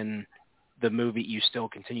 But then the movie, you still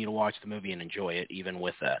continue to watch the movie and enjoy it even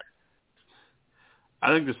with that.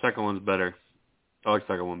 I think the second one's better. I like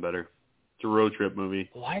the second one better. It's a road trip movie.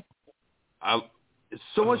 What? It's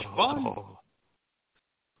so much fun.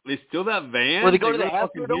 They steal that van. Where they go to the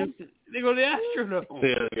Astrodome? They go to the Astrodome.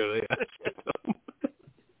 Yeah, they go to the Astrodome.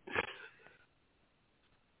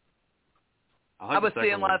 I'm a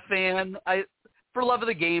Sandlot fan. For love of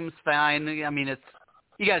the game's fine. I mean,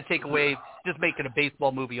 you got to take away just make it a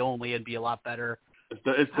baseball movie only and be a lot better. It's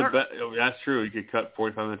the best. That's true. You could cut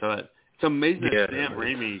 45 minutes of that. It's amazing that Sam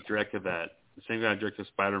Raimi directed that. The same guy directed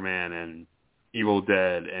Spider-Man and Evil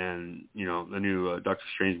Dead and the new Doctor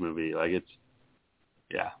Strange movie. Like it's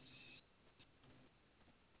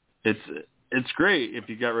great if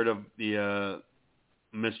you got rid of the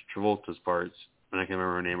Miss Travolta's parts. And I can't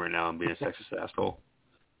remember her name right now. I'm being a sexist asshole.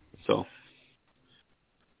 So,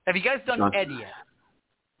 have you guys done Ed yet?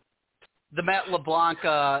 The Matt LeBlanc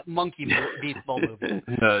monkey baseball movie.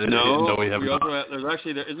 No, we haven't. There's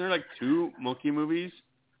actually isn't there like 2 monkey movies?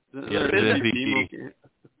 MVP.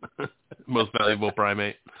 Most Valuable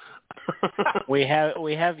Primate. we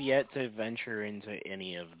have yet to venture into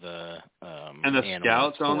any of the and the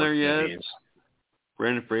Scouts on there yet. Movies.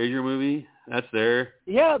 Brendan Fraser movie that's there.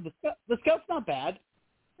 Yeah, the Scout's not bad.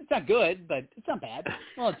 It's not good, but it's not bad.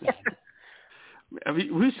 Well, it's bad. I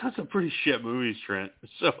mean, we've done some pretty shit movies, Trent.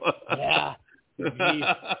 So yeah,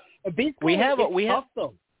 we have.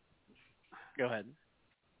 Though. Go ahead.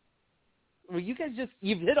 Well, you guys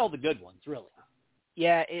you've hit all the good ones, really.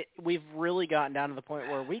 Yeah, we've really gotten down to the point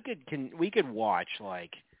where we could watch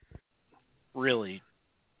like really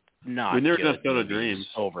not. We never done Field of Dreams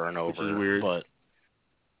over and over, which is weird. But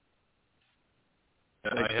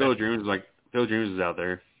Field of Dreams is out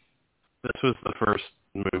there. This was the first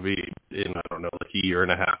movie in I don't know like a year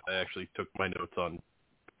and a half. I actually took my notes on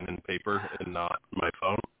pen and paper and not my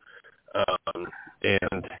phone.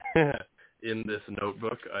 And in this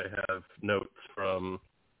notebook, I have notes from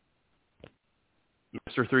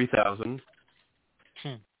Mr. 3000,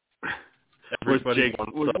 everybody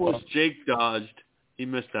was Jake dodged. He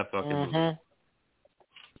missed that fucking movie.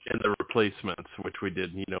 And the Replacements, which we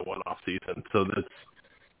did, one off season. So that's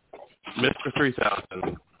Mr.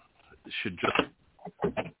 3000 should just,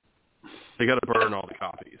 they got to burn all the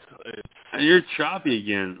copies. And you're choppy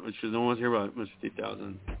again, which is no one's here about Mr.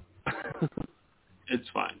 3000. It's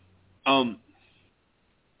fine.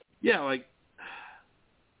 Yeah, like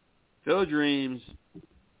Field of Dreams.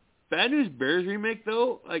 Bad News Bears remake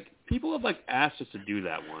though, like people have asked us to do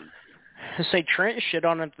that one. To say Trent shit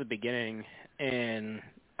on it at the beginning, and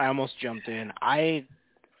I almost jumped in. I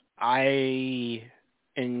enjoy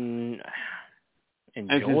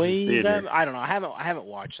that. I don't know. I haven't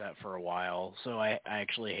watched that for a while, so I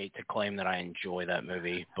actually hate to claim that I enjoy that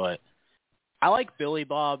movie, but I like Billy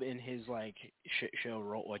Bob in his shit show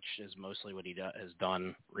role, which is mostly what he has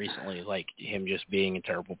done recently, like him just being a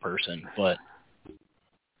terrible person. But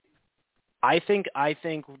I think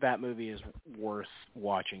that movie is worth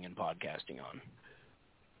watching and podcasting on.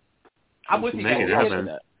 I'm with you guys.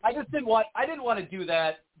 I didn't want to do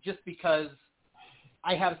that just because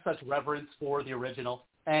I have such reverence for the original,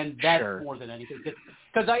 and that's more than anything.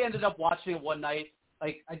 Because I ended up watching it one night.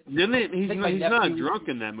 He's not drunk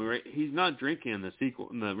in that movie, right? He's not drinking in the sequel,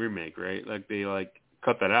 in the remake, right? They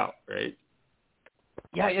cut that out, right?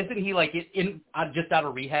 Yeah, isn't he just out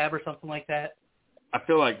of rehab or something like that? I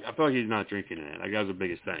feel like he's not drinking in it. That was the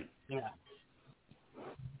biggest thing. Yeah.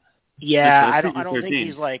 Yeah, I don't think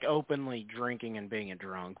he's openly drinking and being a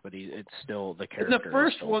drunk, but it's still the character. In the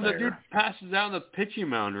first one, the dude passes out on the pitching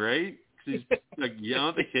mound, right? 'Cause he's yelling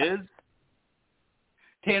at the kids.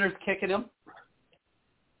 Tanner's kicking him,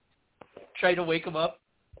 trying to wake him up.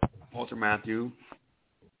 Walter Matthau,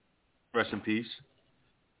 rest in peace.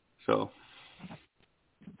 So,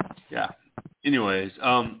 yeah. Anyways,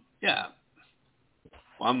 yeah.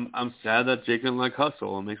 Well, I'm sad that Jake didn't like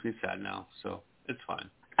Hustle. It makes me sad now, so it's fine.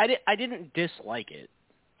 I didn't dislike it.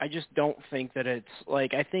 I just don't think that it's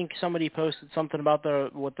I think somebody posted something about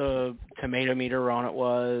what the tomato meter on it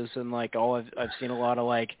was, and I've seen a lot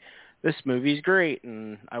of this movie's great,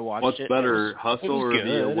 and I watched What's it. What's better, Hustle or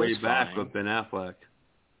The Way Back fine. with Ben Affleck?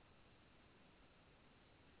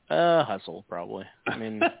 Hustle probably. I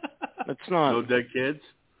mean, it's not. No dead kids.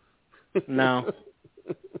 No.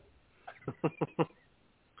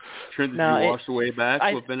 Trent, did you watch The Way Back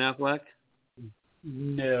with Ben Affleck?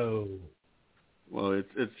 No. Well,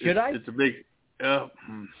 it's a big.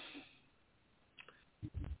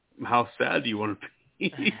 How sad do you want to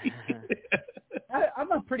be?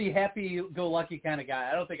 I'm a pretty happy-go-lucky kind of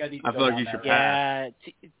guy. I don't think I need to. I feel like you should pass.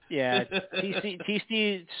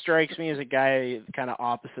 TC strikes me as a guy kind of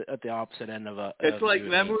opposite, at the opposite end of a. It's like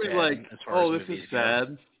that movie's this is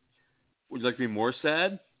sad. Would you like to be more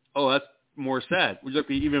sad? Oh, that's more sad. Would you like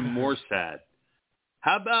to be even more sad?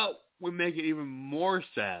 How about we make it even more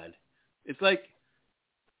sad? It's like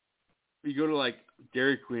you go to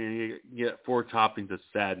Dairy Queen and you get 4 toppings of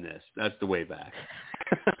sadness. That's The Way Back.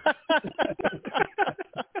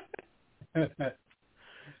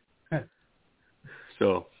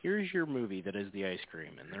 So here's your movie that is the ice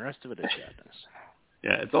cream, and the rest of it is sadness.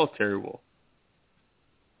 Yeah, it's all terrible.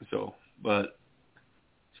 So, but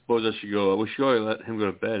suppose I should go. We should go let him go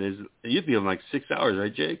to bed. You'd be on 6 hours,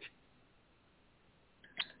 right, Jake?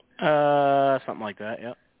 Something like that.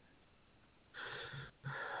 Yep.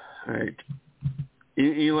 All right.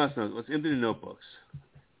 Any last notes? Let's empty the notebooks.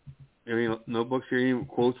 Any notebooks here? Any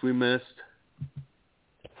quotes we missed?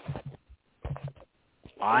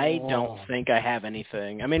 I don't think I have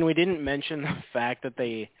anything. I mean, we didn't mention the fact that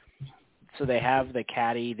they have the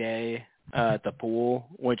caddy day at the pool,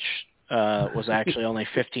 which was actually only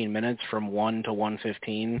 15 minutes from 1 to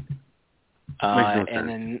 1:15. And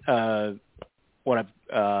then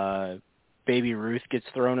Baby Ruth gets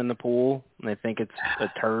thrown in the pool, and they think it's a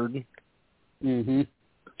turd. Mm-hmm.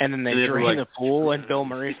 And then they drain the pool, and Bill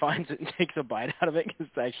Murray finds it and takes a bite out of it because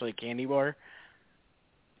it's actually a candy bar.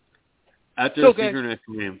 After the synchronized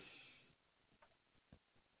swim.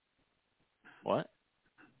 What?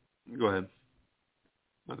 Go ahead.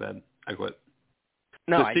 My bad. I quit.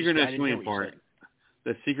 No, the synchronized swim part.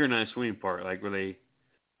 The synchronized swim part, where they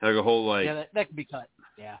have a whole Yeah, that could be cut.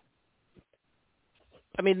 Yeah.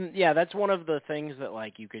 I mean, yeah, that's one of the things that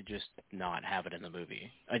you could just not have it in the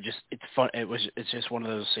movie. It's fun. It's just one of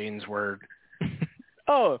those scenes where,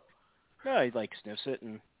 oh, no, he sniffs it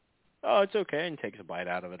and, oh, it's okay, and takes a bite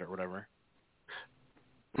out of it or whatever.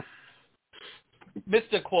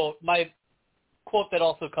 Missed a quote. My quote that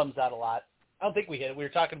also comes out a lot. I don't think we hit it. We were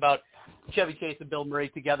talking about Chevy Chase and Bill Murray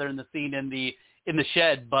together in the scene in the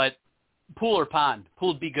shed, but pool or pond? Pool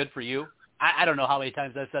would be good for you. I don't know how many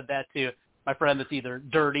times I've said that to my friend that's either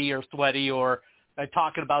dirty or sweaty or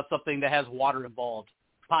talking about something that has water involved.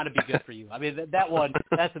 Pond would be good for you. I mean, that one,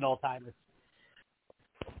 that's an all-timer.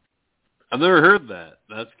 I've never heard that.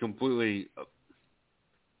 That's completely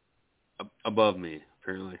above me,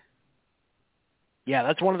 apparently. Yeah,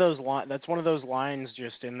 that's one of those lines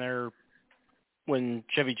just in there when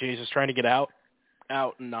Chevy Chase is trying to get out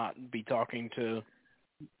and not be talking to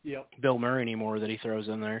Bill Murray anymore that he throws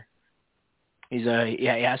in there. He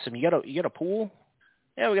asked him, you got a pool?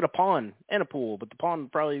 Yeah, we got a pond and a pool, but the pond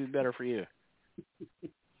would probably be better for you.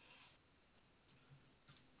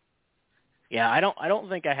 Yeah, I don't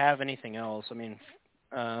think I have anything else. I mean,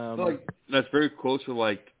 that's very close to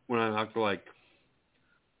like when I talk to like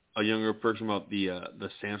a younger person about the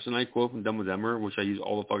Samsonite quote from Dumb and Dumber, which I use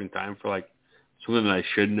all the fucking time for like something that I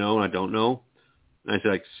should know and I don't know. And I say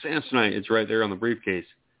like Samsonite, it's right there on the briefcase,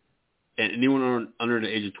 and anyone under the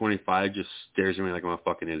age of 25 just stares at me like I'm a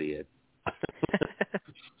fucking idiot.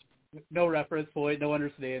 No reference point, no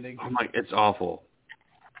understanding. I'm like, it's awful.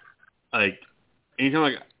 Like anytime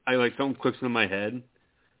like I like something clicks into my head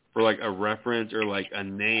for like a reference or like a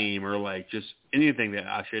name or like just anything that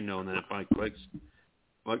I should know, and then it finally clicks.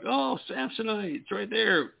 I'm like, oh, Samsonite, it's right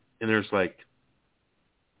there. And there's like,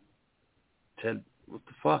 Ted, what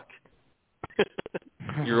the fuck?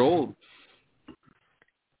 You're old.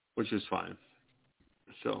 Which is fine.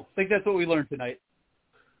 So I think that's what we learned tonight.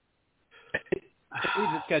 We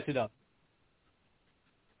just catch it up.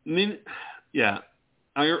 I mean, yeah,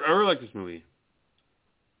 I really like this movie.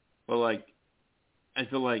 But, like, I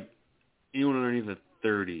feel like anyone underneath of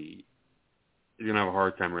 30 is going to have a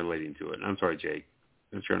hard time relating to it. I'm sorry, Jake.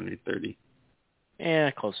 I'm sure underneath 30.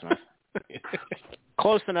 Yeah, close enough.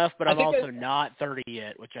 Close enough, but I'm also not 30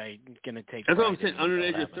 yet, which I'm going to take. That's what I'm saying. Under the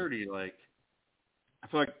age of 30, like, I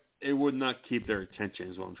feel like it would not keep their attention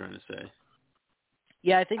is what I'm trying to say.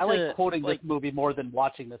 Yeah, I think I like quoting this movie more than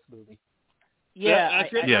watching this movie. Yeah, that's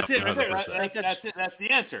it. That's the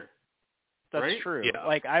answer. That's right? true. Yeah.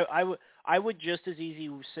 Like I would just as easy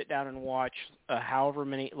sit down and watch however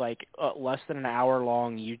many less than an hour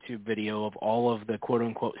long YouTube video of all of the quote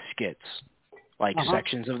unquote skits, like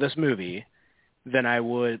sections of this movie, than I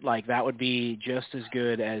would like that would be just as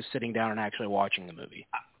good as sitting down and actually watching the movie.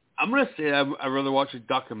 I'm gonna say I'd rather watch a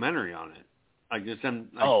documentary on it. Like just them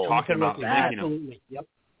talking about that. Absolutely. Yep.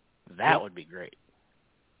 That would be great.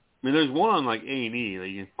 I mean, there's one on like A&E that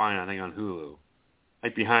you can find, I think, on Hulu,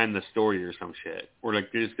 like behind the story or some shit, or like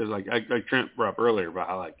just because like Trent brought up earlier about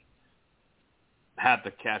how like half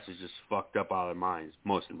the cast is just fucked up out of their minds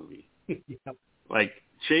most of the movie. Yep. Like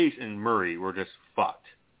Chase and Murray were just fucked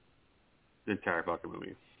the entire fucking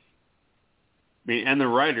movie. I mean, and the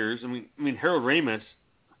writers. I mean Harold Ramis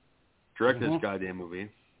directed this goddamn movie.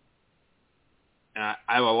 And I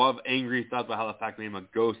have a lot of angry thoughts about how the fact made him a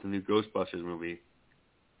ghost in the new Ghostbusters movie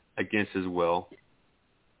against his will.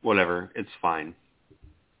 Whatever, it's fine.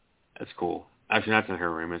 That's cool. Actually, that's not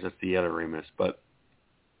Harold Ramis. That's the other Ramis. But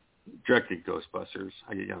directed Ghostbusters.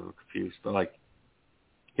 I get a little confused. But like,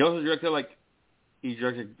 he also directed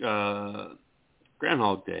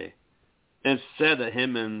Groundhog Day. And it's said that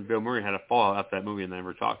him and Bill Murray had a fallout after that movie and they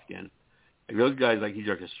never talked again. Like those guys, like he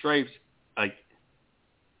directed Stripes. Like,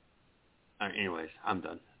 anyways, I'm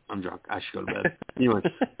done. I'm drunk. I should go to bed. Anyways.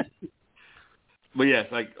 But yes,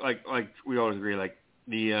 like we always agree, like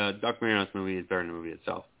the documentary on this movie is better than the movie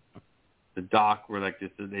itself. The doc where like they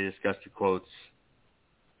discuss the quotes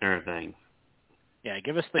and everything. Yeah,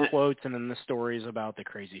 give us the quotes and then the stories about the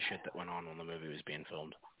crazy shit that went on when the movie was being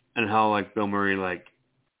filmed. And how like Bill Murray like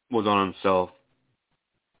was on himself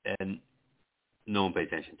and no one paid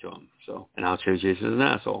attention to him. So and how Chevy Chase is an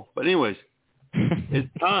asshole. But anyways, it's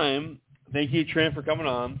time. Thank you, Trent, for coming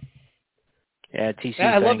on. Yeah, TC.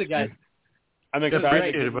 Yeah, I love the guys. I'm excited.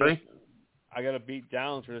 Appreciate it, buddy. I got to beat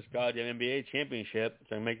Downs for this goddamn NBA championship,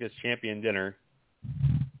 so I can make this champion dinner.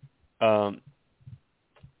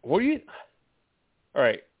 What do you? All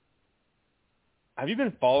right. Have you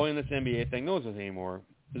been following this NBA thing? No one's this anymore.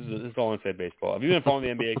 This is all inside baseball. Have you been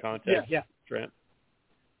following the NBA contest? Yeah. Trent.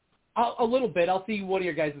 A little bit. I'll see one of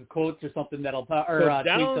your guys' quotes or something that'll tweets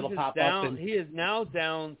that'll pop up. And he is now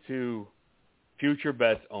down to future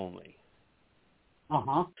bets only.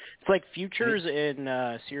 It's like futures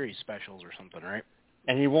in series specials or something, right?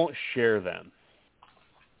 And he won't share them.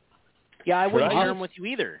 Yeah, I wouldn't share them with you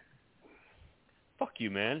either. Fuck you,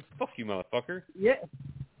 man. Fuck you, motherfucker. Yeah.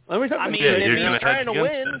 I mean, if you're trying to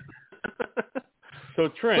win. So,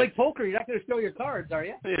 Trent. It's like poker. You're not going to show your cards, are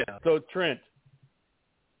you? Yeah. So, Trent,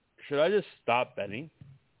 should I just stop betting?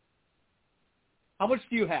 How much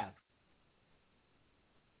do you have?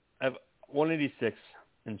 I have 186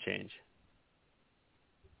 and change.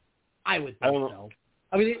 I would I think don't so.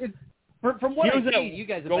 I mean, from what I've seen, you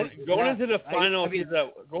guys have going into the finals. I mean,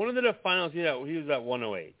 going into the finals, he was at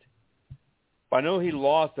 108. But I know he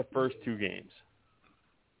lost the first 2 games.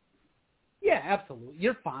 yeah, absolutely.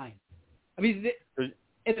 You're fine. I mean, and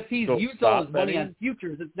if he's So used all his stop money betting? on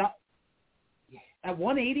futures, it's not at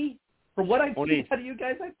 180. From what I've seen out of you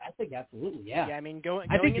guys, I think absolutely, yeah. Yeah, I mean, going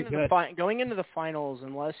think into you're going into the finals,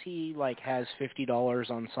 unless he like has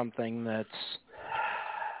 $50 on something that's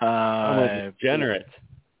degenerate.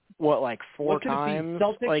 What, like 4 what could times?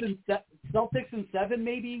 it be? Like Celtics and 7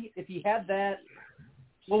 maybe. If he had that,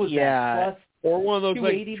 what was Yeah. that? Plus Or one of those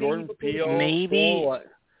like 280 Jordan maybe? Peele. Maybe.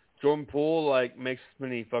 Jordan Poole like makes as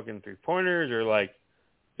many fucking 3-pointers, or like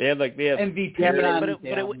they have MVP. Yeah, but on,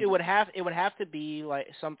 it would have to be like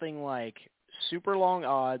something like super long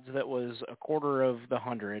odds that was a quarter of the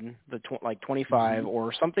 100, like 25,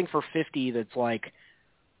 or something for 50 that's like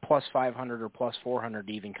plus 500 or plus 400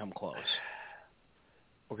 to even come close.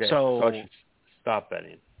 Okay, so I should stop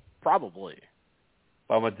betting. Probably.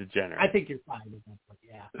 I'm a degenerate. I think you're fine with that, but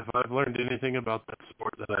yeah. If I've learned anything about that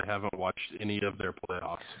sport that I haven't watched any of their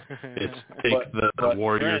playoffs, it's take the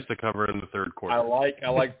Warriors Trent, to cover in the third quarter. I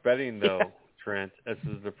like betting though, Trent. This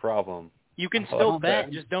is the problem. You can still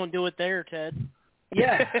bet, just don't do it there, Ted.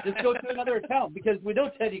 Yeah, just go to another account, because we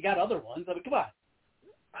know, Ted, you got other ones. I mean, come on.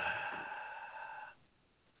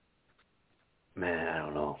 Man, I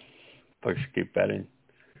don't know. I should keep betting.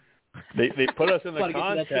 They put us in the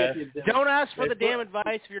contest. Don't ask for the damn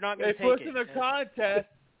advice if you're not going to take it. They put us in the contest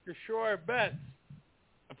for sure bets.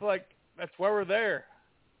 I feel like that's why we're there.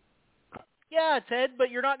 Yeah, Ted, but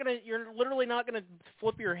you're literally not gonna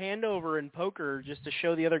flip your hand over in poker just to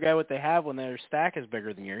show the other guy what they have when their stack is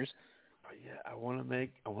bigger than yours. But yeah, I want to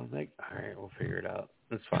make. All right, we'll figure it out.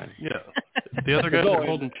 That's fine. Yeah, the other guys are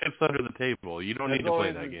holding chips under the table. You don't need to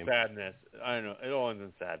play that game. Sadness. I know it all ends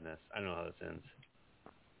in sadness. I know how this ends.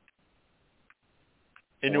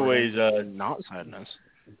 Anyways, not sadness.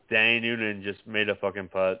 Danny Noonan just made a fucking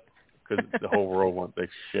putt because the whole world went big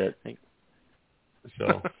shit.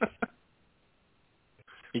 So.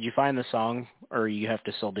 Did you find the song, or you have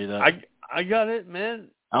to still do that? I got it, man.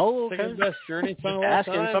 Oh, okay. Second best Journey song.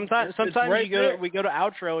 Asking. Sometimes right we go to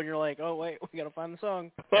outro, and you're like, oh wait, we got to find the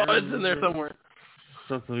song. Oh, it's in there somewhere.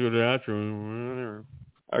 Sometimes we go to outro.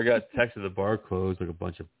 I got text at the bar closed like a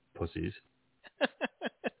bunch of pussies.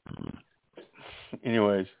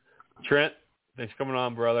 Anyways, Trent, thanks for coming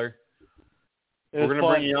on, brother. We're gonna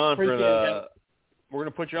bring you on for the. We're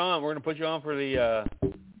gonna put you on. We're gonna put you on for the.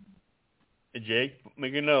 Jake,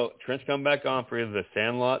 make a note. Trent's come back on for either the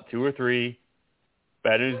Sandlot 2 or 3,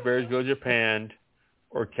 Bad News Bears Go Japan,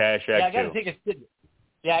 or Cash Act 2.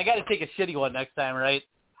 I gotta take a shitty one next time, right?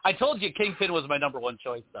 I told you Kingpin was my number one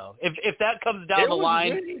choice, though. If that comes down the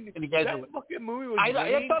line, winning. and you guys that fucking movie was I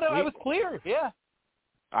thought I was clear. Yeah.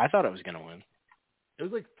 I thought it was gonna win. It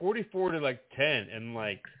was like 44 to like 10, and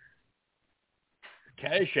like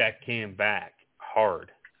Caddyshack came back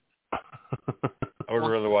hard. I would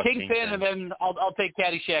rather watch Kingpin, and then I'll take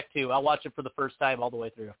Caddyshack too. I'll watch it for the first time all the way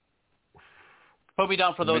through. Put me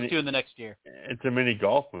down for those two in the next year. It's a mini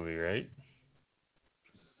golf movie, right?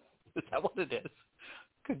 Is that what it is?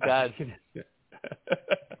 Good God.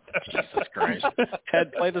 Jesus Christ.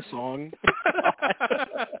 Ted, play the song.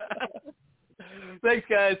 Thanks,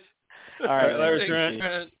 guys. All right, Larry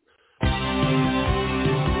Trent.